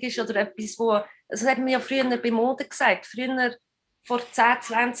nachhaltig ist oder etwas, wo, das hat man ja früher bei Mode gesagt. Früher, vor 10,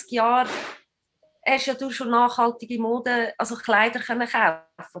 20 Jahren, hast ja du schon nachhaltige Mode, also Kleider können kaufen,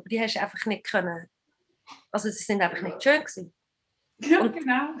 aber die hast du einfach nicht können. Also sie sind einfach nicht schön gewesen. Ja, und,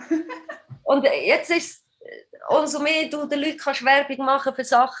 genau. Und jetzt ist umso mehr du den Leuten kannst Werbung machen für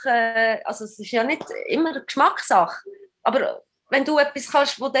Sachen, also es ist ja nicht immer eine Geschmackssache, aber wenn du etwas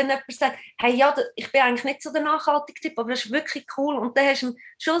kannst, wo dann jemand sagt, hey, ja, ich bin eigentlich nicht so der nachhaltige Typ, aber das ist wirklich cool und dann hast du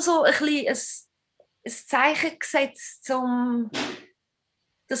schon so ein bisschen ein Zeichen gesetzt,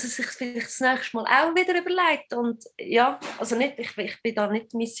 dass er sich vielleicht das nächste Mal auch wieder überlegt. Und ja, also nicht, ich bin da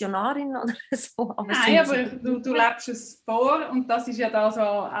nicht Missionarin oder so. Aber nein, aber du lebst es vor und das ist ja das,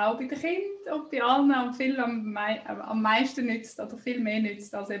 was auch bei den Kindern und bei allen am meisten nützt oder viel mehr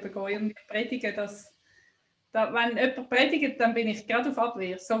nützt als eben gehen und predigen. Wenn jemand predigt, dann bin ich gerade auf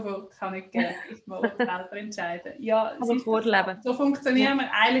Abwehr. Sofort kann ich gerne mal selber entscheiden. Ja, so funktionieren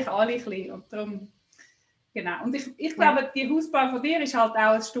wir eigentlich alle ein bisschen und darum. Genau. Und ich glaube, die Hausbar von dir ist halt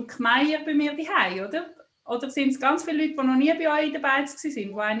auch ein Stück Meyer bei mir daheim, oder? Oder sind es ganz viele Leute, die noch nie bei euch in der Beiz waren,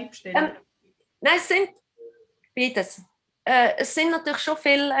 die eine bestellen? Nein, es sind beides. Es sind natürlich schon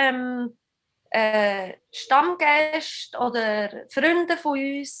viele Stammgäste oder Freunde von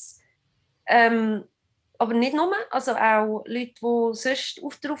uns, aber nicht nur, also auch Leute, die sonst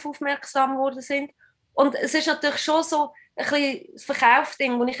darauf aufmerksam geworden sind. Und es ist natürlich schon so ein bisschen das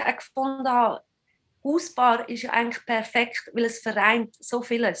Verkaufsding, das ich auch gefunden habe. Hausbar ist ja eigentlich perfekt, weil es vereint so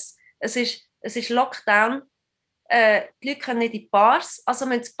vieles. Es ist Lockdown, die Leute können nicht in die Bars, also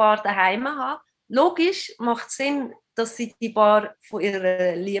müssen sie die Bar daheim haben. Logisch macht es Sinn, dass sie die Bar von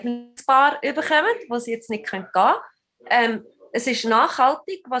ihrer Lieblingsbar bekommen, wo sie jetzt nicht gehen können. Es ist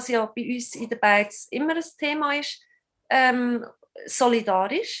nachhaltig, was ja bei uns in der Beiz immer ein Thema ist.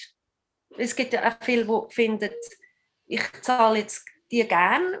 Solidarisch. Es gibt ja auch viele, die finden, ich zahle jetzt die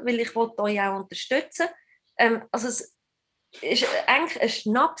gerne, weil ich euch auch unterstützen. Also es war eigentlich eine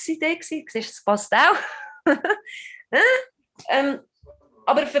Schnapsidee, es passt auch.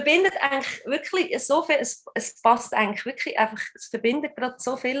 Aber es verbindet eigentlich wirklich so viel, es passt eigentlich wirklich einfach, es verbindet gerade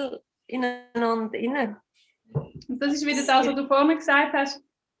so viel ineinander rein. Und das ist wieder das, was du vorhin gesagt hast.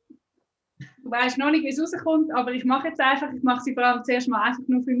 Du weißt noch nicht, wie es rauskommt, aber ich mache sie vor allem zuerst mal einfach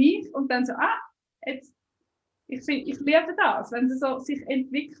nur für mich und dann so, jetzt ich liebe das, wenn es so sich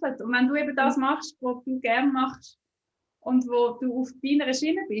entwickelt. Und wenn du eben das machst, was du gerne machst und wo du auf deiner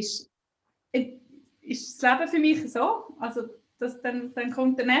Schiene bist, ist das Leben für mich so. Also dann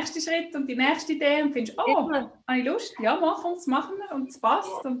kommt der nächste Schritt und die nächste Idee und findest, habe ich Lust? Ja, machen wir und es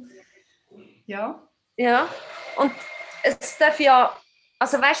passt. Und, ja. Ja, und es darf ja,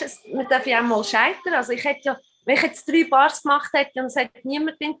 also weißt du, man darf ja auch mal scheitern. Also ich hätte ja, wenn ich jetzt 3 Bars gemacht hätte und es hätte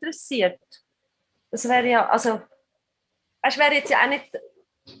niemand interessiert, das wäre ja, also, es wäre jetzt ja auch nicht,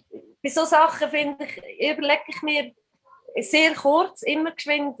 bei so Sachen finde ich, überlege ich mir sehr kurz, immer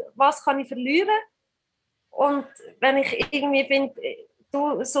geschwind, was kann ich verlieren? Und wenn ich irgendwie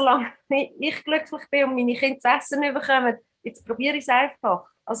finde, solange ich glücklich bin und meine Kinder zu essen bekommen, jetzt probiere ich es einfach.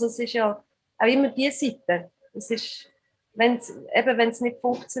 Also es ist ja auch immer diese Seite. Es ist, wenn es nicht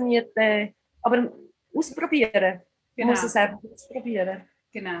funktioniert, aber ausprobieren. Genau. Muss es einfach ausprobieren.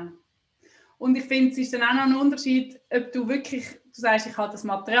 Genau. Und ich finde, es ist dann auch noch ein Unterschied, ob du wirklich sagst, ich habe das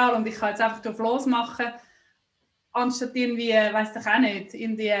Material und ich kann jetzt einfach drauf losmachen, anstatt irgendwie, weiss ich auch nicht,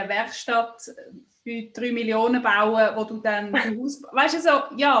 in die Werkstatt für 3 Millionen bauen, wo du dann weißt du so,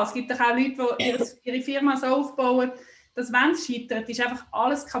 ja, es gibt doch auch Leute, die ihre Firma so aufbauen, dass wenn es scheitert, ist einfach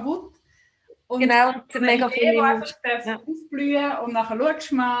alles kaputt. Und genau, mega Idee, viel die einfach aufblühen und nachher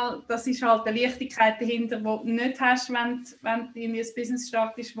schaust du mal, das ist halt eine Leichtigkeit dahinter, die du nicht hast, wenn du in ein Business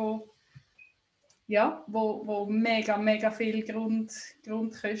startest, wo mega, mega viel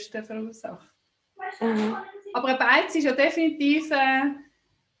Grundkosten verursacht. Mhm. Aber beides ist ja definitiv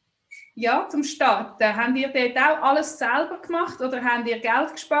zum Starten. Habt ihr dort auch alles selber gemacht oder habt ihr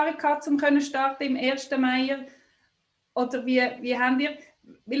Geld gespart gehabt, um zu starten im 1. Mai? Oder wie habt ihr...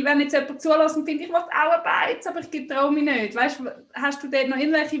 Weil wenn jetzt jemand zulässt und findet, ich will auch ein Beiz, aber ich traue mich nicht. Weißt, hast du dort noch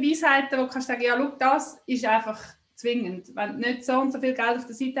irgendwelche Weisheiten, wo du kannst sagen, ja, schau, das ist einfach zwingend. Wenn du nicht so und so viel Geld auf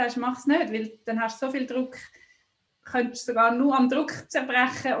der Seite hast, mach es nicht, weil dann hast du so viel Druck, könntest du sogar nur am Druck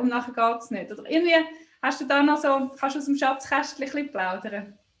zerbrechen und nachher geht es nicht. Oder irgendwie hast du da noch so, kannst du aus dem Schatzkästchen ein bisschen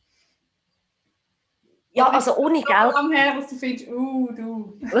plaudern? Ja, oder also ohne so Geld. Lang her, dass du findest,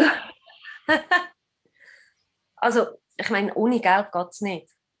 du. Also, ich meine, ohne Geld geht es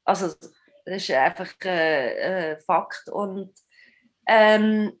nicht. Also, das ist einfach Fakt. Und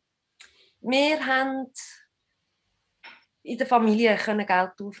wir haben in der Familie können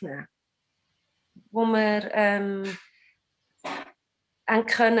Geld aufnehmen, wo wir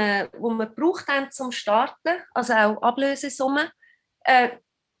wo wir gebraucht haben zum Starten, also auch Ablösesummen.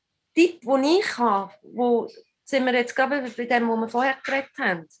 Tipp, den ich habe, wo sind wir jetzt gerade bei dem, wo wir vorher geredet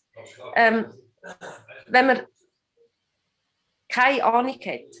haben. Wenn man keine Ahnung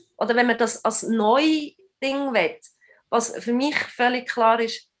hat oder wenn man das als neues Ding will, was für mich völlig klar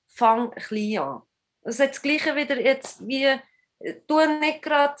ist, fang klein an. Das ist jetzt das Gleiche wieder jetzt wie du nicht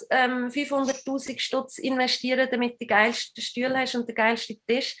gerade 500'000 Stutz investieren, damit du die geilsten Stühle hast und den geilsten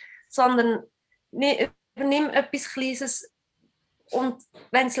Tisch, sondern übernimm etwas Kleines und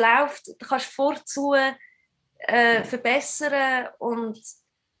wenn es läuft, dann kannst du vorzu verbessern und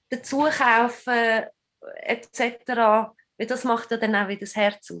dazu kaufen etc. Weil das macht ja dann auch wieder das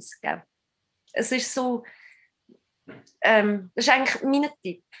Herz aus. Gell? Es ist so, das ist eigentlich mein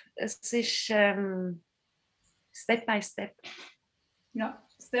Tipp. Es ist Step by Step. Ja,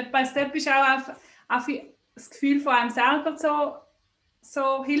 Step by Step ist auch für das Gefühl von einem selber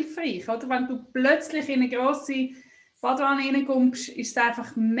so hilfreich. Oder? Wenn du plötzlich in eine grosse Badewanne reinkommst, ist es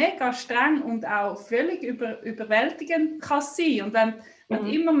einfach mega streng und auch völlig überwältigend kann es sein. Und wenn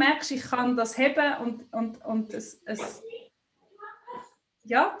du immer merkst, ich kann das heben und das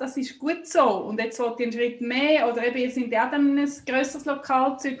ist gut so. Und jetzt wollt ihr einen Schritt mehr oder eben, ihr seid ja dann in ein grösseres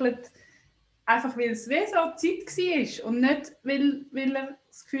Lokal gezügelt, einfach weil es wie so Zeit war und nicht, weil er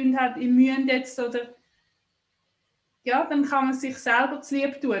das Gefühl hat, ich mühe jetzt oder ja, dann kann man sich selber zu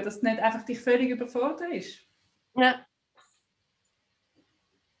lieb tun, dass es nicht einfach dich völlig überfordert ist. Ja.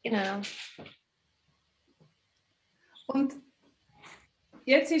 Genau. Und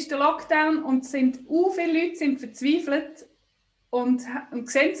jetzt ist der Lockdown und viele Leute sind verzweifelt und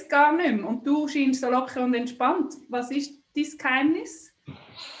sehen es gar nicht mehr. Und du scheinst so locker und entspannt. Was ist dein Geheimnis?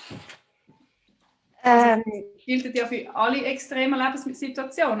 Das gilt ja für alle extremen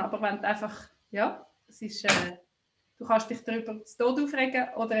Lebenssituationen, aber wenn du einfach, es ist, du kannst dich darüber zu Tod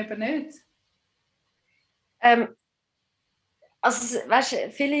aufregen oder eben nicht. Also, weißt du,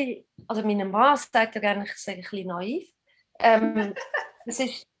 viele, also mein Mann sagt ja gerne, ich sage ein bisschen naiv. Es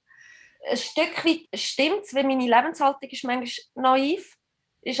ist ein Stück weit stimmt, weil meine Lebenshaltung ist manchmal naiv,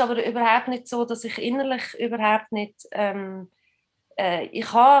 ist aber überhaupt nicht so, dass ich innerlich überhaupt nicht,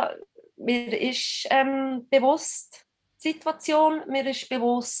 mir ist bewusst die Situation, mir ist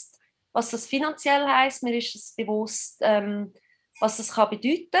bewusst, was das finanziell heisst, mir ist es bewusst, was das kann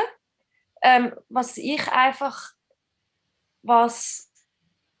bedeuten. Was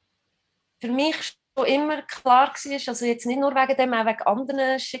für mich schon immer klar war, also jetzt nicht nur wegen dem, auch wegen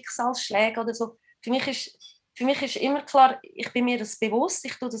anderen Schicksalsschlägen oder so, für mich ist immer klar, ich bin mir das bewusst,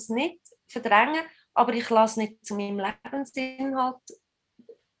 ich tue das nicht verdrängen, aber ich lasse nicht zu meinem Lebensinhalt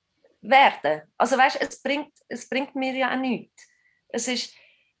werden. Also weißt, es bringt mir ja auch nichts. Es ist,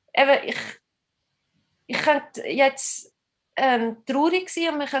 eben, ich könnte jetzt traurig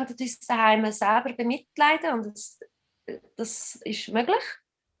sein und wir könnten uns daheim selber bemitleiden und das ist möglich,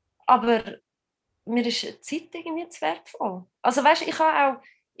 aber mir ist die Zeit irgendwie zu wertvoll. Also weißt, ich habe auch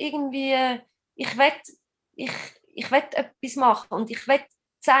irgendwie, ich will etwas machen und ich will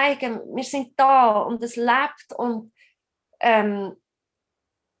zeigen, wir sind da und es lebt und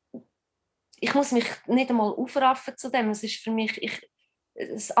ich muss mich nicht einmal aufraffen zu dem. Es ist für mich,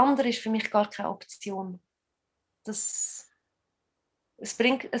 das andere ist für mich gar keine Option. Das Es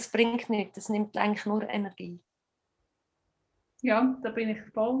bringt nichts, es nimmt eigentlich nur Energie. Ja, da bin ich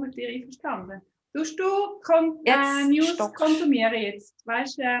voll mit dir einverstanden. Tust du Jetzt News stockst. konsumieren jetzt?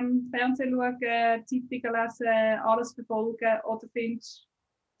 Weißt du, Fernsehen schauen, Zeitungen lesen, alles verfolgen oder findest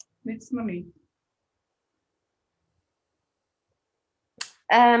du, nützt mir nicht?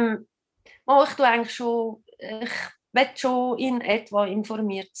 Ich tue eigentlich schon, ich will schon in etwa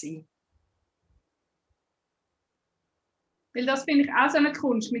informiert sein. Weil das finde ich auch so eine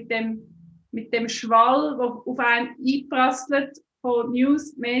Kunst, mit dem Schwall, der auf einen einprasselt von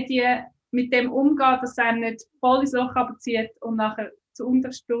News, Medien, mit dem umgehen, dass es einem nicht voll ins Loch abzieht und nachher zu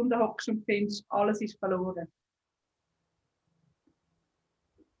Unterstunden hockst und findest, alles ist verloren.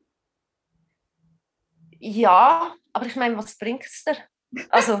 Ja, aber ich meine, was bringt es dir?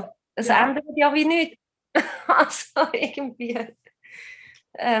 Also, es Ja. ändert ja wie nichts. Also, irgendwie.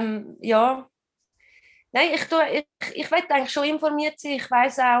 Ja. Nein, ich will eigentlich schon informiert sein. Ich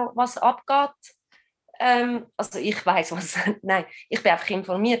weiß auch, was abgeht. Also, ich weiß was. Nein, ich bin einfach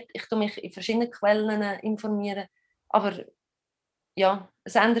informiert. Ich tue mich in verschiedenen Quellen informieren. Aber ja,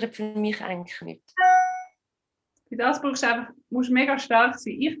 es ändert für mich eigentlich nichts. Für das musst du mega stark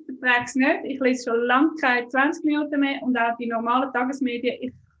sein. Ich vertrage es nicht. Ich lese schon lange keine 20 Minuten mehr und auch die normalen Tagesmedien.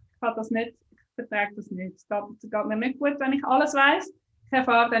 Ich kann das nicht. Ich vertrage das nicht. Es geht mir nicht gut, wenn ich alles weiss. Ich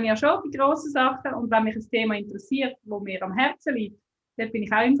erfahre dann ja schon die grossen Sachen und wenn mich ein Thema interessiert, wo mir am Herzen liegt, dann bin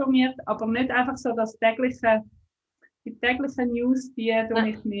ich auch informiert. Aber nicht einfach so die täglichen News, die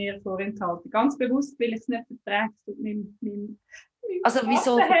ich mir vorenthalte. Ganz bewusst, weil ich es nicht vertrage. Also,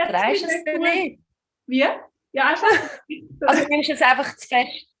 wieso vertreibst du es denn nicht? Wie? Ja, einfach. Also nimmst du es einfach zu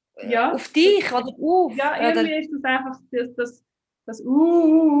fest Ja. auf dich oder auf? Ja, irgendwie ist das einfach das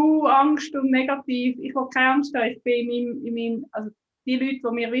Angst und negativ. Ich will keine Angst haben. Ich bin in meinem, also die Leute,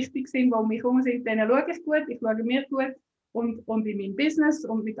 die mir wichtig sind, die um mich herum sind, denen schaue ich gut, ich schaue mir gut. Und in meinem Business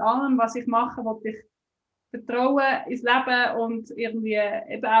und mit allem, was ich mache, will ich Vertrauen ins Leben und irgendwie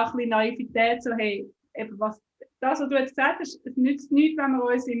eben auch ein bisschen Naivität. So, hey, eben was du jetzt gesagt hast, es nützt nichts, wenn wir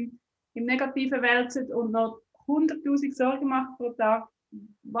uns im negativen Wälzen und noch 100'000 Sorgen machen pro Tag.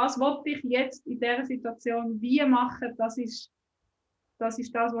 Was wollte ich jetzt in dieser Situation wie machen? Das ist das,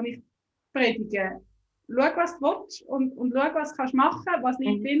 was ich predige. Schau, was du willst und schau, was du machen kannst, was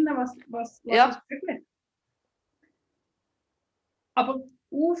liegt drin, was Ja. ist möglich. Aber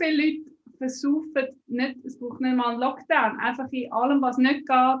viele Leute versaufen nicht, es braucht nicht mal einen Lockdown, einfach in allem, was nicht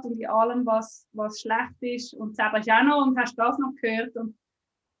geht und in allem, was schlecht ist. Und selber ist auch noch und hast das noch gehört.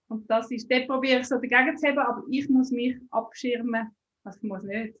 Und das ist, dort probiere ich so dagegen zu haben, aber ich muss mich abschirmen. Also ich muss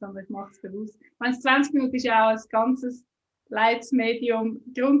nicht, sondern ich mache es bewusst. Ich meine, 20 Minuten ist ja auch ein ganzes Leitsmedium.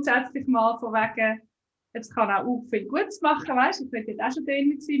 Grundsätzlich mal von wegen, es kann auch viel Gutes machen, weißt du. Ich war dort auch schon drin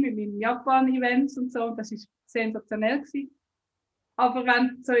mit meinen Japan-Events und so, und das war sensationell gewesen. Aber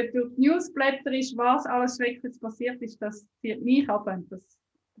wenn so durch die Newsblätter ist, was alles Schreckliches passiert ist, das zieht mich ab und das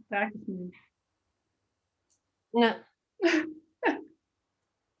vertrage ich nicht. Ja.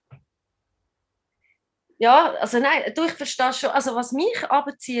 Ja, also nein, ich verstehe schon. Also was mich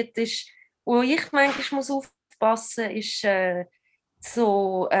abzieht, ist, wo ich manchmal muss aufpassen, ist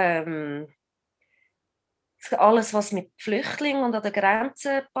so alles, was mit Flüchtlingen und an der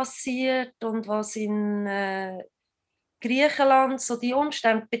Grenze passiert und was in Griechenland, so die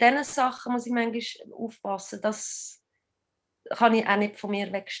Umstände. Bei diesen Sachen muss ich manchmal aufpassen. Das kann ich auch nicht von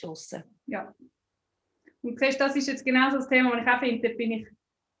mir wegstoßen. Ja. Und siehst, das ist jetzt genau so das Thema, das ich auch finde,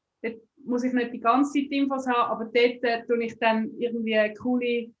 dort muss ich nicht die ganze Zeit Infos haben, aber dort tue ich dann irgendwie coole,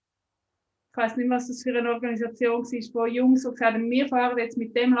 ich weiss nicht, was das für eine Organisation war, wo Jungs so gesagt haben, wir fahren jetzt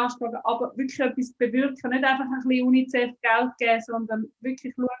mit dem Lastwagen, aber wirklich etwas bewirken, nicht einfach ein bisschen UNICEF-Geld geben, sondern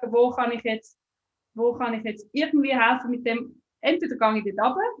wirklich schauen, wo kann ich jetzt irgendwie helfen mit dem, entweder gehe ich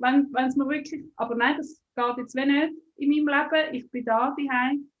dort runter, wenn es mir wirklich, aber nein, das geht jetzt nicht in meinem Leben, ich bin da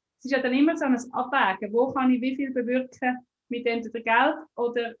daheim. Es ist ja dann immer so ein Abwägen, wo kann ich wie viel bewirken mit entweder Geld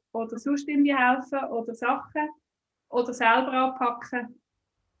oder sonst irgendwie helfen oder Sachen oder selber anpacken.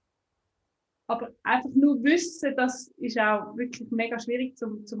 Aber einfach nur wissen, das ist auch wirklich mega schwierig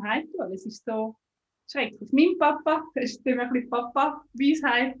zum Heimtun. Es ist so schrecklich. Mein Papa, das ist immer ein bisschen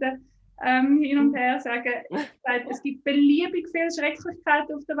Papa-Weisheiten hin und her sagen, sagt, es gibt beliebig viele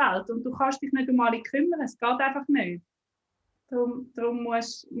Schrecklichkeiten auf der Welt und du kannst dich nicht um alle kümmern, es geht einfach nicht. Darum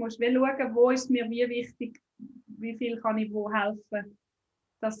musst du schauen, wo ist mir wie wichtig, wie viel kann ich wo helfen,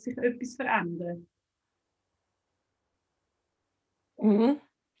 dass sich etwas verändert. Mhm.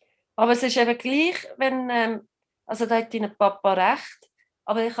 Aber es ist eben gleich, wenn, also da hat dein Papa recht,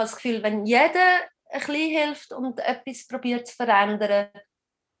 aber ich habe das Gefühl, wenn jeder ein bisschen hilft und etwas probiert zu verändern,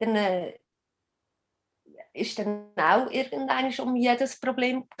 dann ist dann auch irgendwann um jedes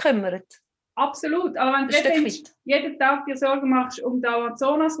Problem gekümmert. Absolut, aber wenn du jeden Tag dir Sorgen machst um das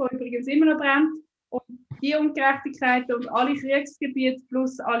Amazonas, wo übrigens immer noch brennt, und die Ungerechtigkeit und alle Kriegsgebiete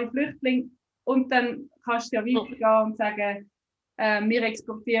plus alle Flüchtlinge, und dann kannst du ja weitergehen und sagen, wir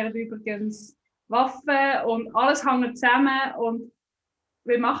exportieren übrigens Waffen und alles hängt zusammen und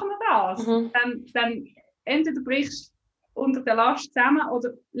wie machen wir das? Dann entweder brichst du unter der Last zusammen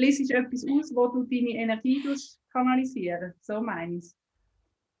oder liest etwas aus, wo du deine Energie kanalisieren. So meine ich es.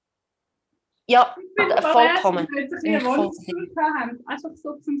 Ja, vollkommen. Wenn sie eine Wohnungssuche haben, einfach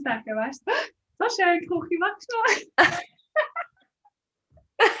so zum Sagen, weißt du, so schön, Küche, wachst du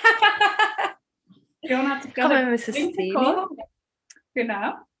Fiona hat sich gerade ein Szene.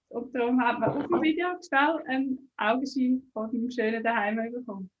 Genau. Und darum hat man auf dem Video gestellt einen Augenschein von dem schönen Daheim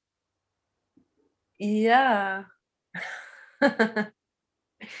bekommen. Ja.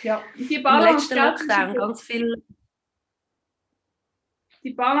 Ja, die Im Balance, letzten Lockdown ganz viel.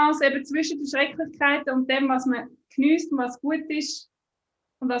 Die Balance eben zwischen den Schrecklichkeiten und dem, was man genießt und was gut ist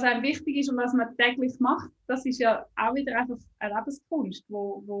und was einem wichtig ist und was man täglich macht, das ist ja auch wieder einfach eine Lebenskunst,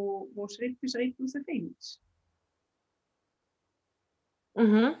 wo Schritt für Schritt herausfindest.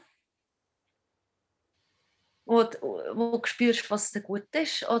 Mhm. Wo du spürst, was dir gut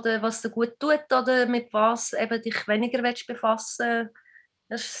ist oder was dir gut tut oder mit was eben dich weniger befassen willst.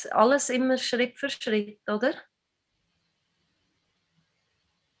 Das ist alles immer Schritt für Schritt, oder?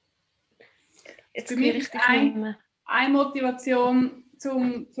 Jetzt Für mich ist eine Motivation,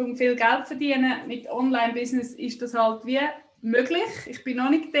 zum viel Geld zu verdienen mit Online-Business, ist das halt wie möglich. Ich bin noch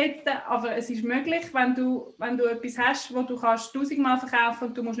nicht dort, aber es ist möglich, wenn du etwas hast, wo du kannst 1000-mal verkaufen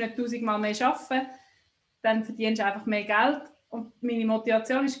und du musst nicht 1000-mal mehr arbeiten, dann verdienst du einfach mehr Geld. Und meine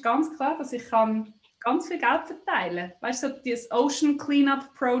Motivation ist ganz klar, dass ich ganz viel Geld verteilen kann. Weißt du, so das Ocean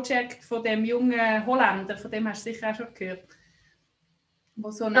Cleanup Project von dem jungen Holländer, von dem hast du sicher auch schon gehört. Wo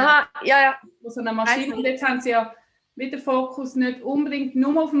so eine Maschine, und jetzt haben sie ja wieder Fokus nicht unbedingt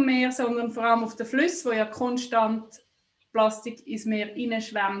nur auf dem Meer, sondern vor allem auf den Flüssen, wo ja konstant Plastik ins Meer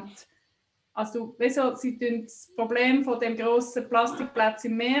hineinschwemmt. Also sie tun das Problem von dem grossen Plastikplatz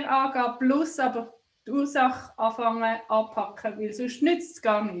im Meer angehen, plus aber die Ursache anfangen anpacken, weil sonst nützt es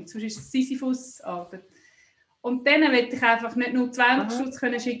gar nichts, sonst ist es Sisyphus-Arbeit. Und denen will ich einfach nicht nur 200 Stutz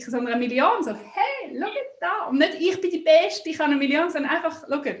schicken, sondern 1 Million. So, hey, schau da. Und nicht, ich bin die Beste, ich habe 1 Million, sondern einfach,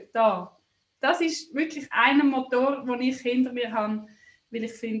 schau da. Das ist wirklich ein Motor, den ich hinter mir habe, weil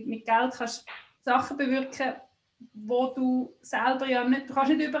ich finde, mit Geld kannst du Sachen bewirken, wo du selber ja nicht, du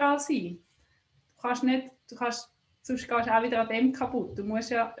kannst nicht überall sein. Sonst gehst du auch wieder an dem kaputt. Du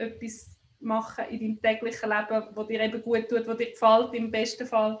musst ja etwas machen in deinem täglichen Leben, das dir eben gut tut, das dir gefällt im besten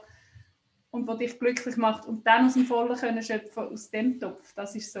Fall und was dich glücklich macht und dann aus dem Vollen können schöpfen aus dem Topf.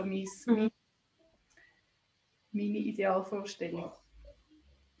 Das ist so meine Idealvorstellung.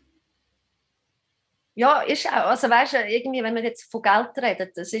 Ja, ist auch. Also weißt du, irgendwie, wenn wir jetzt von Geld reden,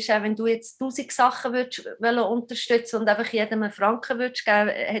 das ist auch, wenn du jetzt 1000 Sachen würdest unterstützen und einfach jedem einen Franken würdest geben,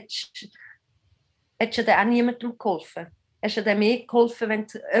 hättest du dann auch niemandem geholfen. Hast du dann mehr geholfen, wenn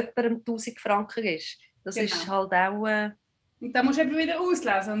du jemandem 1000 Franken gibst. Das ist halt auch... Und dann musst du eben wieder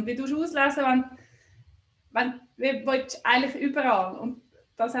auslesen. Und wie du auslesen, wenn du willst, eigentlich überall. Und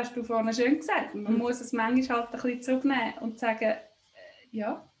das hast du vorhin schön gesagt. Man muss es manchmal halt ein bisschen zurücknehmen und sagen,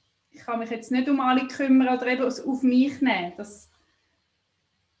 ja, ich kann mich jetzt nicht um alle kümmern oder eben auf mich nehmen.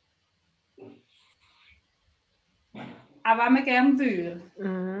 Auch wenn man gerne würde.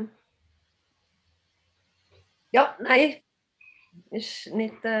 Mhm. Ja, nein. Ist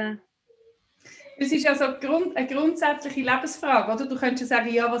nicht... Es ist ja so eine grundsätzliche Lebensfrage, oder? Du könntest ja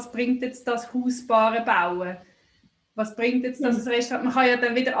sagen, ja, was bringt jetzt das Hausbare bauen? Was bringt jetzt das Restaurant? Man kann ja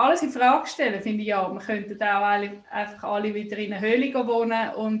dann wieder alles in Frage stellen, finde ich ja. Man könnte auch einfach alle wieder in einer Höhle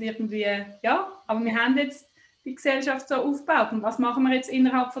wohnen und irgendwie, ja, aber wir haben jetzt die Gesellschaft so aufgebaut. Und was machen wir jetzt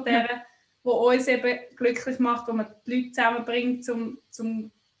innerhalb von der, wo uns eben glücklich macht, wo man die Leute zusammenbringt,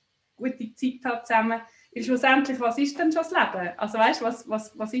 zum gute Zeit hat zusammen? Weil schlussendlich, was ist denn schon das Leben? Also weißt du,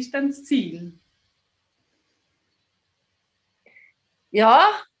 was ist denn das Ziel? Ja,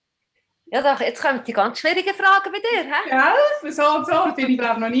 doch, jetzt kommen die ganz schwierigen Fragen bei dir. He? Ja, so und so, bin ich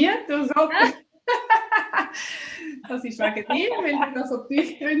glaube noch nie. Das ist wegen dir, weil du da so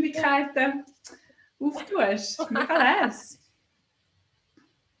Tiefgründigkeiten auftust. Mega les.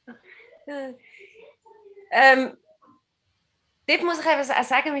 Dort muss ich einfach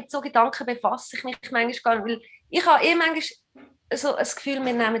sagen, mit so Gedanken befasse ich mich manchmal gar nicht, weil ich habe manchmal so ein Gefühl,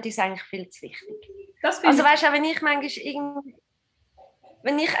 wir nehmen das eigentlich viel zu wichtig. Also weißt du, wenn ich auch manchmal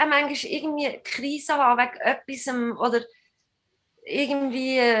irgendwie eine Krise habe wegen etwas oder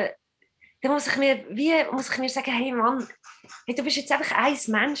irgendwie dann muss ich mir sagen, hey Mann, hey, du bist jetzt einfach ein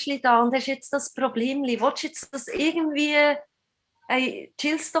Menschchen da und hast jetzt das Problem. Willst du jetzt das irgendwie, hey,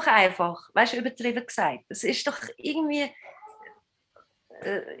 chill's doch einfach, weißt du, übertrieben gesagt. Es ist doch irgendwie,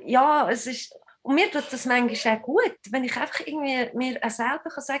 ja, es ist, und mir tut das manchmal auch gut, wenn ich einfach irgendwie mir auch selber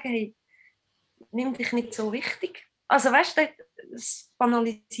kann sagen, hey, nimm dich nicht so wichtig. Also weißt du, es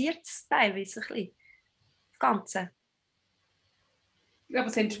banalisiert es teilweise ein bisschen, das Ganze. Ja, aber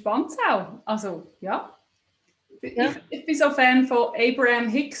es entspannt auch. Also, ja. Ja. Ich bin so Fan von Abraham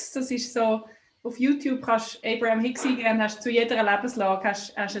Hicks. Das ist so, auf YouTube kannst du Abraham Hicks eingeben, hast zu jeder Lebenslage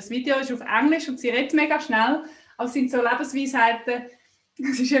hast ein Video, ist auf Englisch und sie redet mega schnell. Aber es sind so Lebensweisheiten,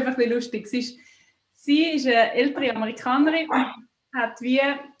 das ist einfach ein bisschen lustig. Sie ist eine ältere Amerikanerin und hat wie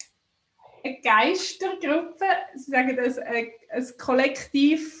eine Geistergruppe, sie sagen das, ein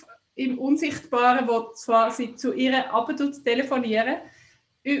Kollektiv im Unsichtbaren, wo zwar sie zu ihr telefonieren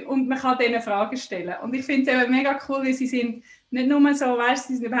und man kann denen Fragen stellen. Und ich finde es eben mega cool, weil sie sind nicht nur so, weißt,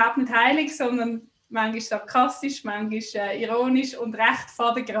 sie sind überhaupt nicht heilig, sondern manchmal sarkastisch, manchmal ironisch und recht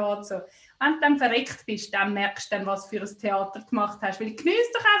fadengrad so. Wenn du dann verreckt bist, dann merkst du dann, was für ein Theater gemacht hast. Weil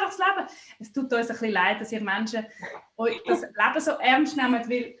genießt doch einfach das Leben. Es tut uns ein bisschen leid, dass ihr Menschen euch das Leben so ernst nehmt,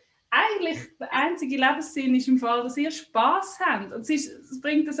 weil eigentlich der einzige Lebenssinn ist im Fall, dass ihr Spass habt. Und es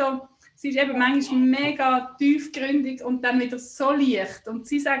bringt so, sie ist eben manchmal mega tiefgründig und dann wieder so leicht. Und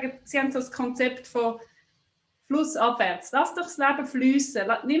sie sagen, sie haben so das Konzept von flussabwärts. Lass doch das Leben fließen.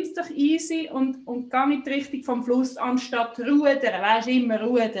 Nimm es doch easy und geh mit der Richtung vom Fluss, anstatt rudern. Weisst du, immer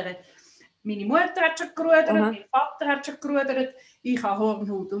rudern. Meine Mutter hat schon gerudert, mein Vater hat schon gerudert, ich habe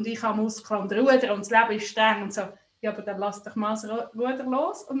Hornhaut und ich habe Muskeln und rudern und das Leben ist streng und so. Ja, aber dann lass doch mal das Ruder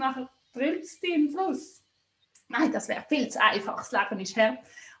los und nachher drillt es dich im Fluss. Nein, das wäre viel zu einfach, das Leben ist hart.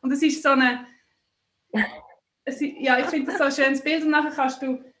 Und es ist so eine... Ja, ich finde das so ein schönes Bild und nachher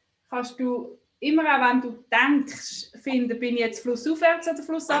kannst du immer auch, wenn du denkst, finden, bin ich jetzt flussaufwärts oder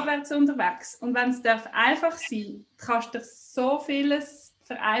flussabwärts unterwegs. Und wenn es einfach sein darf, kannst du so vieles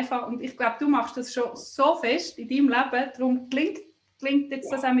vereinfachen. Und ich glaube, du machst das schon so fest in deinem Leben, darum klingt jetzt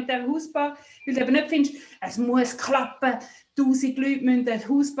das auch mit der Hausbar, weil du eben nicht findest, es muss klappen, 1000 Leute müssen eine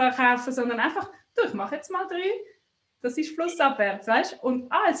Hausbar kaufen, sondern einfach, du, ich mache jetzt mal 3, das ist flussabwärts, weißt du? Und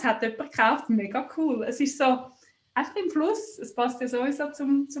es hat jemand gekauft, mega cool. Es ist so, einfach im Fluss, es passt ja sowieso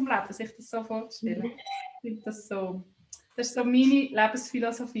zum Leben, sich das so vorzustellen. Ich finde das so... Das ist so meine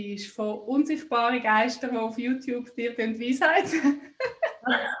Lebensphilosophie, ist von unsichtbaren Geistern, die auf YouTube dir Weisheit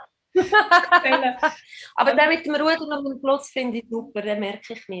erzählen. Aber der mit dem Rudern und dem Fluss finde ich super, den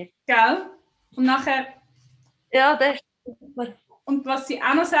merke ich mir. Gell? Und nachher... Ja, der ist super. Und was sie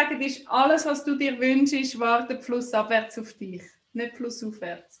auch noch sagen, ist, alles, was du dir wünschst, wartet flussabwärts auf dich, nicht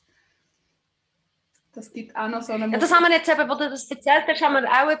flussaufwärts. Das gibt auch noch so eine... Ja, das haben wir jetzt eben, wo du das erzählt hast, haben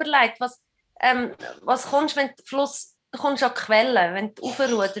wir auch überlegt, was kommst, wenn der Fluss... Du kommst an die Quelle, wenn du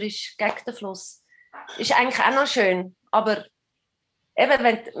raufruderst gegen den Fluss. Ist eigentlich auch noch schön. Aber eben,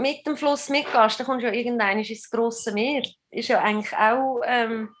 wenn du mit dem Fluss mitgehst, dann kommst du ja irgendwann ins grosse Meer. Ist ja eigentlich auch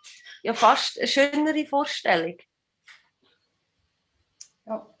ja, fast eine schönere Vorstellung.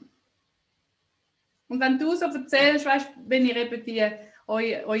 Ja. Und wenn du so erzählst, weißt, wenn ihr eben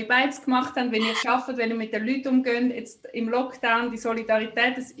eure Beiz gemacht habt, wenn ihr arbeitet, wenn ihr mit den Leuten umgeht, jetzt im Lockdown, die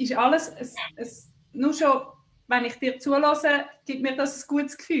Solidarität, das ist alles, nur schon, wenn ich dir zulasse, gibt mir das ein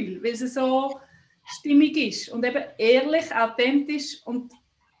gutes Gefühl, weil es so stimmig ist und eben ehrlich, authentisch und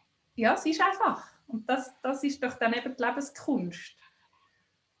ja, es ist einfach. Und das ist doch dann eben die Lebenskunst.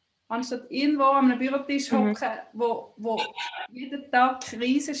 Anstatt irgendwo an einem Bürotisch hocken, wo jeden Tag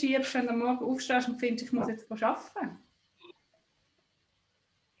Krisen schiebst, wenn du am Morgen aufstehst und findest, ich muss jetzt arbeiten.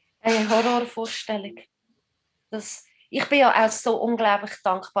 Eine Horrorvorstellung. Ich bin ja auch so unglaublich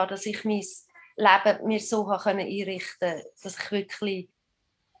dankbar, dass ich mein Leben mir so einrichten konnte, dass ich wirklich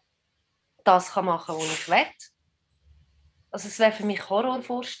das machen kann, was ich will. Also es wäre für mich eine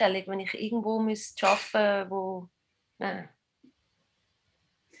Horrorvorstellung, wenn ich irgendwo arbeiten müsste, wo...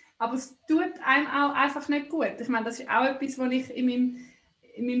 Aber es tut einem auch einfach nicht gut. Ich meine, das ist auch etwas, was ich in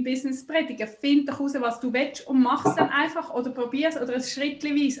meinem Business predige. Find doch raus, was du willst und mach es dann einfach oder probier es oder ein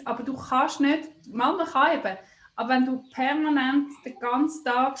schrittweise. Aber du kannst nicht, man kann eben, aber wenn du permanent den ganzen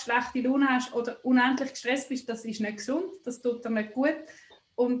Tag schlechte Laune hast oder unendlich gestresst bist, das ist nicht gesund, das tut dir nicht gut.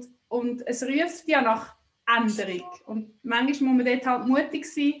 Und es ruft ja nach Änderung. Und manchmal muss man dort halt mutig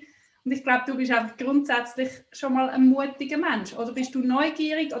sein. Und ich glaube, du bist einfach grundsätzlich schon mal ein mutiger Mensch. Oder bist du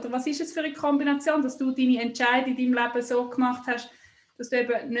neugierig? Oder was ist es für eine Kombination, dass du deine Entscheidung in deinem Leben so gemacht hast, dass du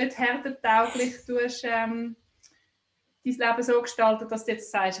eben nicht herdentauglich tust, dein Leben so gestalten, dass du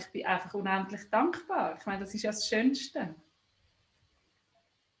jetzt sagst, ich bin einfach unendlich dankbar. Ich meine, das ist ja das Schönste.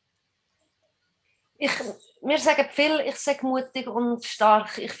 Mir sagen viel, ich sage mutig und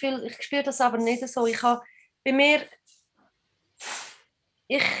stark. Ich spüre das aber nicht so. Ich habe bei mir,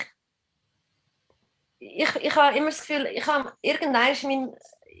 ich habe immer das Gefühl, ich habe irgendwann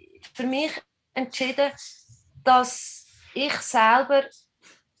für mich entschieden, dass ich selber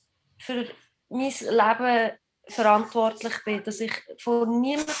für mein Leben verantwortlich bin, dass ich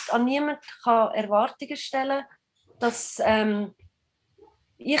an niemanden Erwartungen stellen kann, dass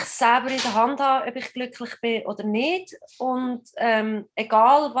ich selber in der Hand habe, ob ich glücklich bin oder nicht. Und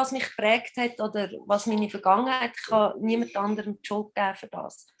egal, was mich geprägt hat oder was meine Vergangenheit, ich kann niemand anderem die Schuld geben für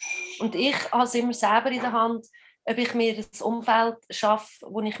das. Und ich habe es immer selber in der Hand, ob ich mir ein Umfeld schaffe,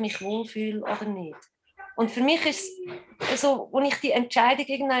 wo ich mich wohlfühle oder nicht. Und für mich ist es so, als ich die Entscheidung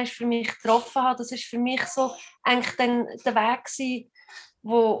irgendwann für mich getroffen habe, das ist für mich so eigentlich dann der Weg gewesen,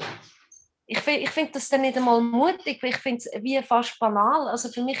 wo ich finde das dann nicht einmal mutig, weil ich finde es wie fast banal. Also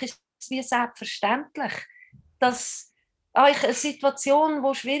für mich ist es wie selbstverständlich, dass eine Situation,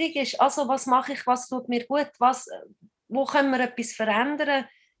 die schwierig ist, also was mache ich, was tut mir gut, wo können wir etwas verändern?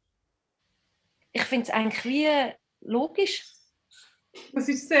 Ich finde es eigentlich wie logisch. Das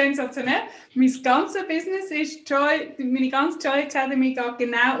ist sensationell. Mein ganzes Business ist Joy, meine ganze Joy Academy geht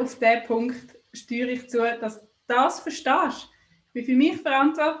genau auf diesen Punkt, steuere ich zu, dass du das verstehst. Ich bin für mich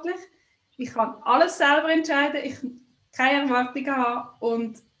verantwortlich, ich kann alles selber entscheiden, ich keine Erwartungen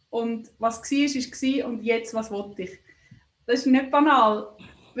haben und was war, war und jetzt, was will ich. Das ist nicht banal,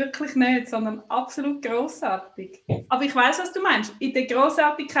 wirklich nicht, sondern absolut grossartig. Aber ich weiß, was du meinst. In der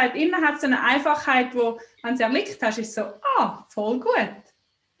Grossartigkeit innen hat es eine Einfachheit, wo, wenn du sie erlickt hast, ist es so, voll gut.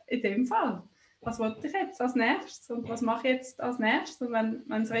 In dem Fall. Was wollte ich jetzt als nächstes? Und was mache ich jetzt als nächstes? Und wenn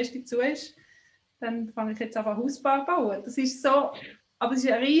das Rest zu ist, dann fange ich jetzt an Hausbau bauen. Das ist so, aber es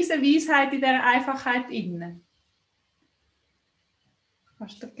ist eine riesige Weisheit in dieser Einfachheit innen.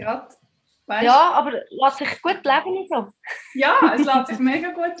 Hast du gerade... Weißt? Ja, aber lässt sich gut leben so. Ja, es lässt sich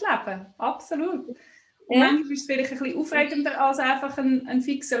mega gut leben. Absolut. Und Ja. manchmal ist es vielleicht ein bisschen aufregender, als einfach einen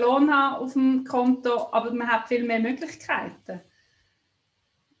fixen Lohn haben auf dem Konto, aber man hat viel mehr Möglichkeiten.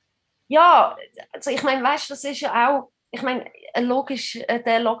 Ja, also ich meine, weißt du, das ist ja auch, ich meine, logisch,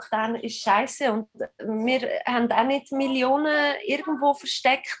 der Lockdown ist scheiße und wir haben auch nicht Millionen irgendwo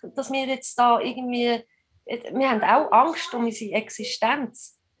versteckt, dass wir jetzt da irgendwie, wir haben auch Angst um unsere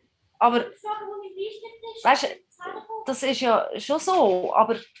Existenz. Aber, weißt du, das ist ja schon so,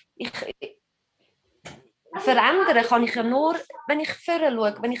 aber verändern kann ich ja nur, wenn ich vorher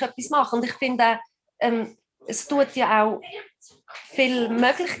schaue, wenn ich etwas mache. Und ich finde, es tut ja auch viele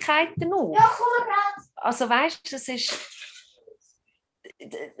Möglichkeiten auf. Also weißt du, es ist...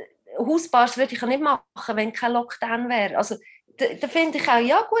 Hausbars würde ich ja nicht machen, wenn kein Lockdown wäre. Also da finde ich auch,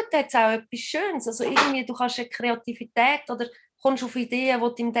 ja gut, da hat es auch etwas Schönes. Also irgendwie, du kannst eine Kreativität oder kommst auf Ideen, die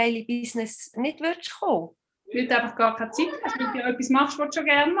du im Daily Business nicht würdest kommen. Weil du einfach gar keine Zeit hast, weil du etwas machst, was du schon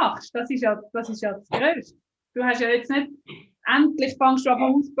gerne machst. Das ist ja das Größte. Du hast ja jetzt nicht, endlich fängst du an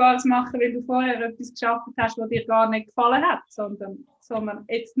Hausbars machen, weil du vorher etwas geschafft hast, was dir gar nicht gefallen hat, sondern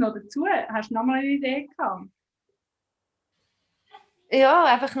jetzt noch dazu hast du nochmal eine Idee gehabt. Ja,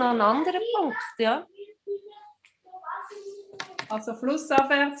 einfach noch ein anderer Punkt, ja. Also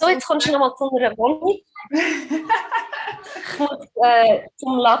flussabwärts. So, jetzt kommst du nochmal zu einer Wohnung. Ich muss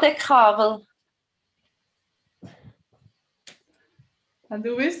zum Ladekabel. Wenn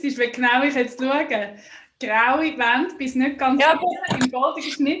du wüsstest, wie genau ich jetzt schaue. Graue Wände bis nicht ganz im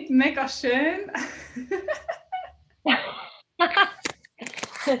goldigen Schnitt, mega schön.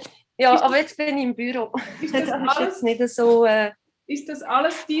 Ja, aber jetzt bin ich im Büro. Ist das ist jetzt nicht so... Ist das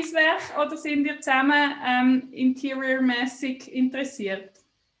alles dein Werk oder sind wir zusammen interiormäßig interessiert?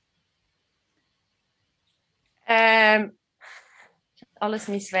 Alles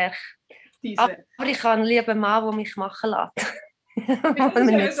mein Werk. Diese. Aber ich habe einen lieben Mann, der mich machen lässt. Das Wenn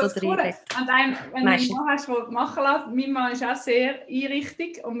ist nicht so das Coole. Wenn du einen Mann hast, der machen lässt, mein Mann ist auch sehr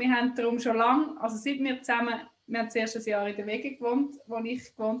einrichtig und wir haben darum schon lange, also seit wir zusammen, wir haben zuerst ein Jahr in der Wege gewohnt, wo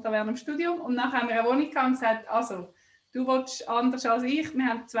ich gewohnt habe während dem Studium und nachher haben wir eine Wohnung gehabt und gesagt, also, du willst anders als ich, wir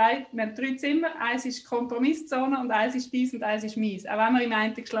haben 3 Zimmer, eins ist Kompromisszone und eins ist dies und eins ist meins. Auch wenn wir im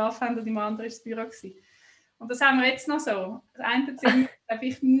einen geschlafen haben und im anderen war das Büro gewesen. Und das haben wir jetzt noch so. Das eine Zimmer darf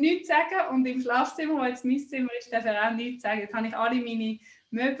ich nichts sagen und im Schlafzimmer, wo jetzt mein Zimmer ist, darf er auch nichts sagen. Da kann ich alle meine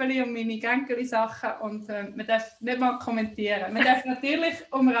Möbel und meine Gänkeli-Sachen und man darf nicht mal kommentieren. Man darf natürlich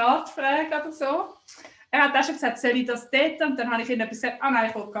um Rat fragen oder so. Er hat auch schon gesagt, soll ich das dort? Und dann habe ich ihm etwas gesagt, nein,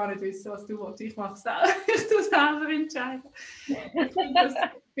 ich will gar nicht wissen, was du willst. Ich mache es selber. Ich tue selber entscheiden. Ich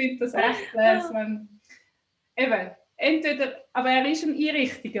finde das echt klasse, wenn... Eben, entweder, aber er ist ein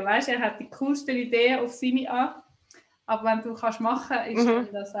Einrichtiger, weißt? Er hat die coolsten Ideen auf seine Art. Aber wenn du kannst machen, ist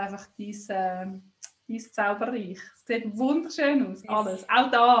das einfach dein Zauberreich. Es sieht wunderschön aus, alles. Auch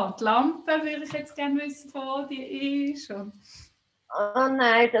da, die Lampe würde ich jetzt gerne wissen, von wo die ist. Und Oh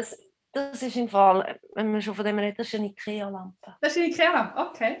nein, das ist im Fall, wenn wir schon von dem reden, das ist eine Ikea-Lampe. das ist eine Ikea-Lampe,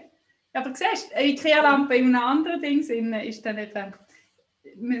 okay. Aber du siehst, eine Ikea-Lampe in einem anderen Ding ist dann eben,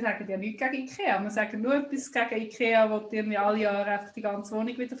 wir sagen ja nichts gegen Ikea, wir sagen nur etwas gegen Ikea, wo du irgendwie alle Jahre einfach die ganze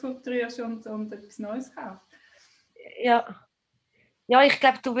Wohnung wieder fortrührst und etwas Neues kaufst. Ja. Ja, ich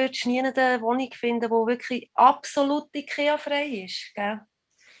glaube, du würdest nie eine Wohnung finden, die wirklich absolut Ikea-frei ist. Gell?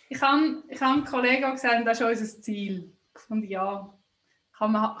 Ich habe einen Kollegen gesagt, das ist unser Ziel. Und ja,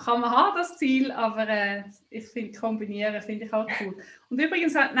 kann man haben, das Ziel, aber ich finde, kombinieren finde ich auch cool. Und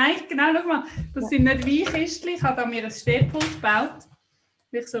übrigens, nein, genau, schau mal, das sind nicht Weinkistchen, ich habe da mir ein Stehpult gebaut,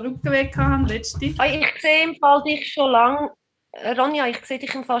 weil ich so Rückenweg hatte, letzte. Ah, ich sehe im Fall dich schon lange, Ronja, ich sehe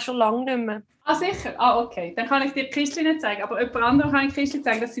dich im Fall schon lange nicht mehr. Ah, sicher? Ah, okay. Dann kann ich dir die Kistchen nicht zeigen, aber jemand anderem kann ich die Kistchen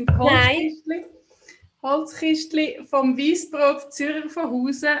zeigen. Das sind Holzkistchen. Holzkistchen vom Weissbrot Zürcher von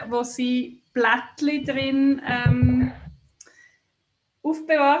Hausen, wo sie Blättchen drin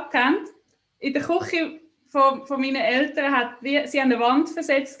aufbewahrt haben. In der Küche von meinen Eltern sie haben eine Wand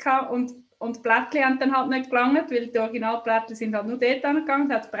versetzt und die Blättchen haben dann halt nicht gelangt, weil die Originalblättchen sind halt nur dort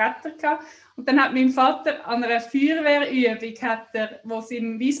angegangen, es hat Bretter gehabt. Und dann hat mein Vater an einer Feuerwehrübung, wo sie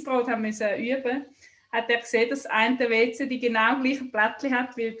im Weissbrot haben müssen üben, hat er gesehen, dass ein WC die genau gleichen Blättchen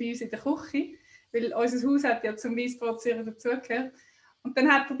hat wie bei uns in der Küche, weil unser Haus hat ja zum Weissbrot dazugehört. Und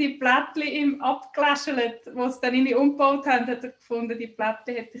dann hat er die Blättchen abgeläschelt, die sie dann irgendwie umgebaut haben, hat er gefunden, die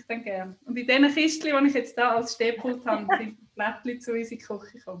Blättchen hätte ich dann gern. Und in diesen Kistchen, die ich jetzt da als Stehpult habe, sind die Blättchen zu uns in die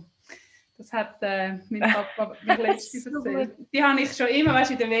Küche gekommen. Das hat mein Papa mir letztens erzählt. Die habe ich schon immer,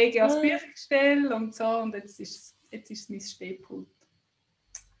 weißt, in der Wege als Büchergestell und so. Und jetzt ist es mein Stehpult.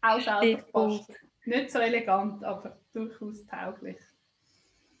 Auch selber gebastelt. Nicht so elegant, aber durchaus tauglich.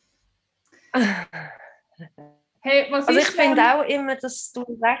 Hey, was also ist ich finde auch immer, dass du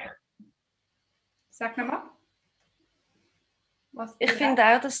recht... Sag nochmal. Ich finde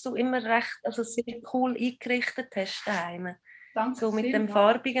auch, dass du immer recht, also sehr cool eingerichtet hast daheim. Danke so mit dem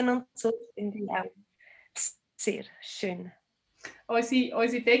Farbigen und so, finde ich auch sehr schön.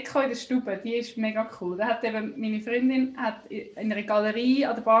 Unsere Deko in der Stube, die ist mega cool. Da hat eben meine Freundin in einer Galerie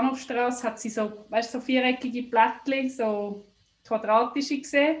an der Bahnhofstrasse hat sie so, weißt, so viereckige Blättchen, so quadratische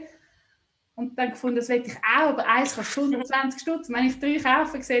gesehen. Und dann gefunden, das will ich auch, aber eins kostet 120 Stutz. Wenn ich 3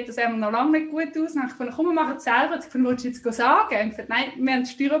 kaufe, sieht das noch lange nicht gut aus. Dann habe ich gefunden, komm, wir machen es selber. Ich fand, willst du jetzt sagen? Und ich gesagt, nein, wir haben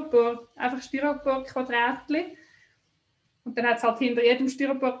Styropor, einfach Styropor-Quadratchen. Und dann hat es halt hinter jedem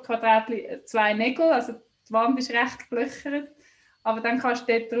Styropor-Quadratchen 2 Nägel, also die Wand ist recht gelöchert. Aber dann kannst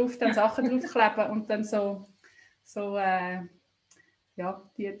du dort drauf dann Sachen draufkleben und dann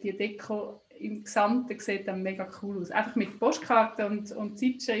die Deko im Gesamten sieht dann mega cool aus. Einfach mit Postkarten und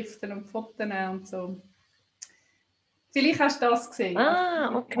Zeitschriften und Fotos und so. Vielleicht hast du das gesehen.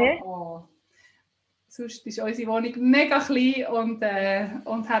 Ah, okay. Sonst ist unsere Wohnung mega klein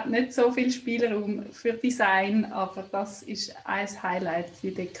und hat nicht so viel Spielraum für Design, aber das ist ein Highlight,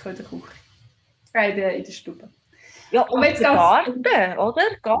 die Deko in der Küche. In der Stube. Ja, und jetzt der Garten, oder?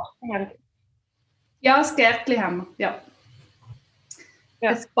 Garten. Ja, ein Gärtchen haben wir, ja.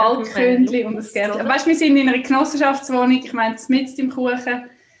 Ein Balkönchen und ein Gärtchen. Weißt, wir sind in einer Genossenschaftswohnung, ich meine, mitten im Kuchen.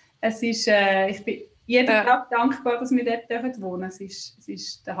 Ich bin jeden Tag dankbar, dass wir dort wohnen dürfen. Es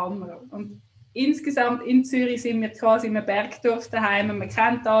ist der Hammer. Und insgesamt in Zürich sind wir quasi in einem Bergdorf daheim. Man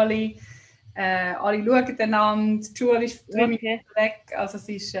kennt alle schauen einander, die Schule ist 3 Minuten weg. Also es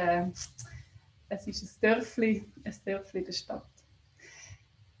ist ein Dörfli in der Stadt.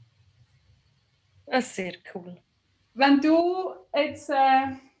 Das ist sehr cool. Wenn du jetzt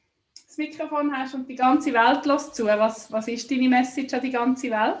das Mikrofon hast und die ganze Welt hört zu, was ist deine Message an die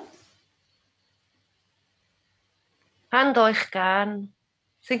ganze Welt? Habt euch gern.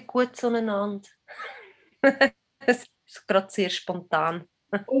 Sind gut zueinander. Das ist gerade sehr spontan.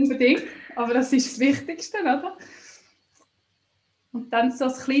 Unbedingt, aber das ist das Wichtigste, oder? Und dann so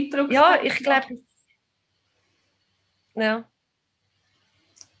das Kleindruck. Ja, ich glaube... Ja.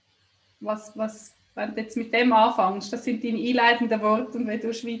 Wenn du jetzt mit dem anfängst, das sind deine einleitenden Worte und wenn du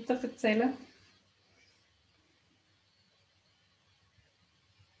weiter erzählen.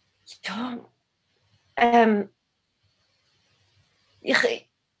 Ja,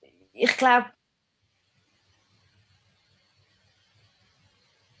 ich glaube,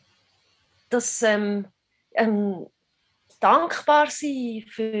 dass dankbar sein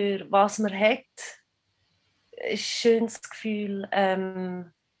für was man hat, ist ein schönes Gefühl.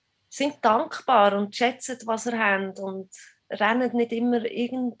 Sind dankbar und schätzen, was ihr habt und rennen nicht immer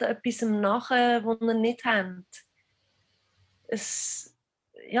irgendetwas nach, was ihr nicht habt. Es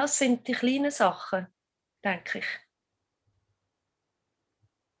sind die kleinen Sachen. denke ich.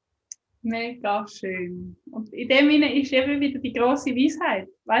 Mega schön. Und in dem Sinne ist eben wieder die grosse Weisheit.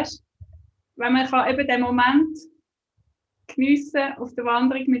 Weißt, wenn man kann eben den Moment geniessen auf der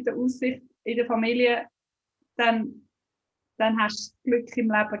Wanderung mit der Aussicht in der Familie, dann hast du das Glück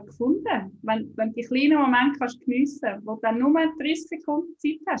im Leben gefunden. Wenn du die kleinen Momente kannst geniessen, wo du dann nur 30 Sekunden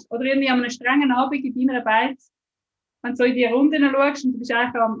Zeit hast. Oder irgendwie an einem strengen Abend in deiner Beiz, wenn du so in die Runden schaust und du bist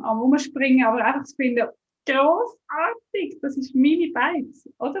eigentlich am Rumspringen, aber einfach zu finden, grossartig, das ist meine Beiz.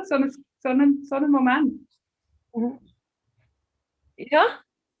 Oder? So ein Moment. Mhm. Ja,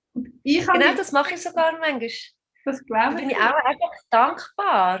 Und ich habe genau, das mache ich sogar manchmal. das Da glaube bin ich. ich auch einfach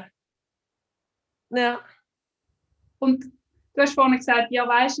dankbar. Ja. Und du hast vorhin gesagt, ja,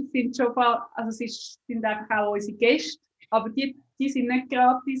 weißt du, es sind einfach auch unsere Gäste, aber die sind nicht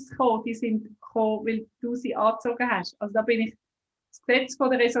gratis gekommen, die sind gekommen, weil du sie angezogen hast. Also da bin ich das Gesetz von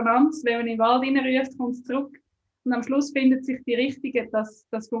der Resonanz, wenn man in den Wald reinruft, kommt es zurück. Und am Schluss findet sich die Richtige. Das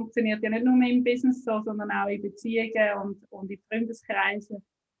funktioniert ja nicht nur im Business so, sondern auch in Beziehungen und in Freundeskreisen.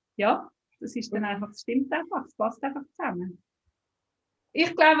 Ja, das ist dann einfach, es stimmt einfach, es passt einfach zusammen.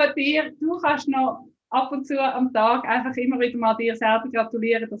 Ich glaube du kannst noch ab und zu am Tag einfach immer wieder mal dir selber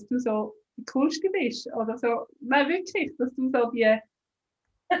gratulieren, dass du so die Coolste bist. Oder so, nein, wirklich, dass du so die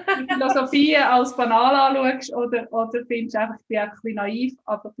Philosophie als banal anschaust oder findest einfach, ich bin einfach ein bisschen naiv,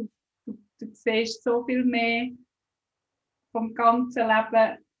 aber du siehst so viel mehr vom ganzen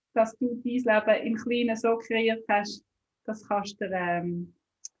Leben, dass du dein Leben im Kleinen so kreiert hast, das kannst du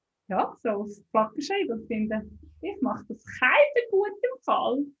so aufs Blatt schreiben und finden, ich mache das keinen guten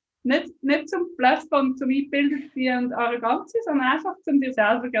Fall. Nicht zum Bluffen und zum Einbilden und Arroganz, sondern einfach zum dir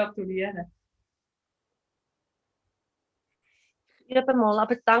selber gratulieren. Eben mal,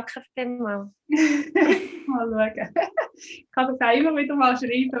 aber danke vielmals. Mal schauen. Ich kann das auch immer wieder mal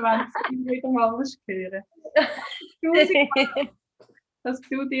schreiben, wenn ich es immer wieder mal hören muss. Dass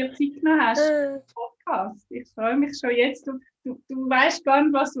du dir Zeit genommen hast für den Podcast. Ich freue mich schon jetzt. Du weißt gar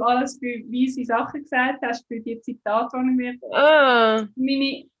nicht, was du alles für weise Sachen gesagt hast, für die Zitate, die ich mir...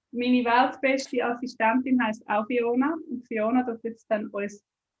 Meine weltbeste Assistentin heisst auch Fiona. Und Fiona wird jetzt dann uns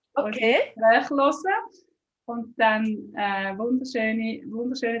Gespräch hören und dann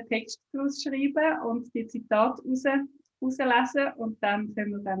wunderschöne Texte daraus schreiben und die Zitate rauslesen. Und dann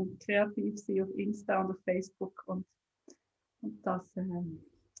können wir dann kreativ sein auf Insta und auf Facebook und das der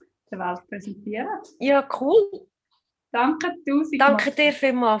Welt präsentieren. Ja, cool. Danke Danke dir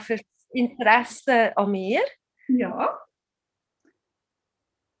vielmals für das Interesse an mir. Ja.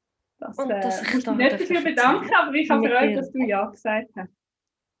 Und dass ich musst da dich nicht dafür bedanken, aber ich habe Freude, dass du Ja gesagt hast.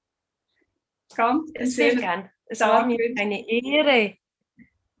 Ganz sehr gerne. Es war mir eine Ehre.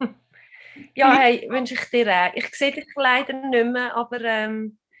 Ja, hey, wünsche ich dir auch. Ich sehe dich leider nicht mehr, aber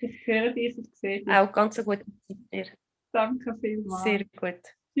ich höre dich, ich sehe dich. Auch ganz eine gute Zeit dir. Danke vielmals. Sehr gut.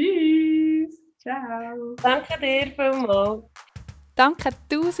 Tschüss. Ciao. Danke dir vielmals. Danke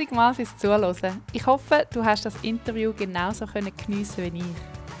 1000-mal fürs Zuhören. Ich hoffe, du hast das Interview genauso geniessen wie ich.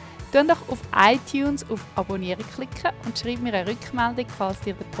 Tu doch auf iTunes auf Abonniere klicken und schreib mir eine Rückmeldung, falls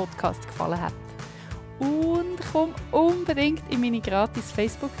dir der Podcast gefallen hat. Und komm unbedingt in meine gratis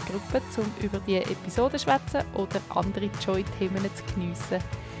Facebook-Gruppe, um über diese Episode zu schwätzen oder andere Joy-Themen zu geniessen.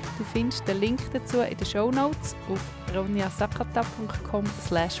 Du findest den Link dazu in den Shownotes auf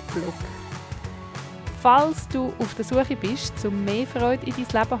ronjasakata.com/blog. Falls du auf der Suche bist, um mehr Freude in dein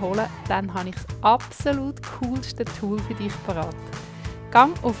Leben zu holen, dann habe ich das absolut coolste Tool für dich parat.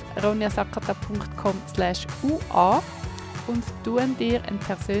 Gang auf ronjasakata.com/ua und tun dir einen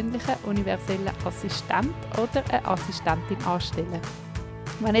persönlichen, universellen Assistent oder eine Assistentin anstellen.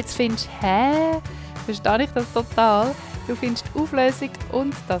 Wenn du jetzt findest, verstehe ich das total, du findest die Auflösung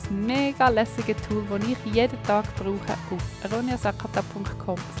und das mega lässige Tool, das ich jeden Tag brauche, auf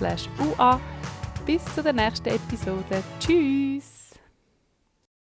ronjasakata.com/ua. Bis zur nächsten Episode. Tschüss!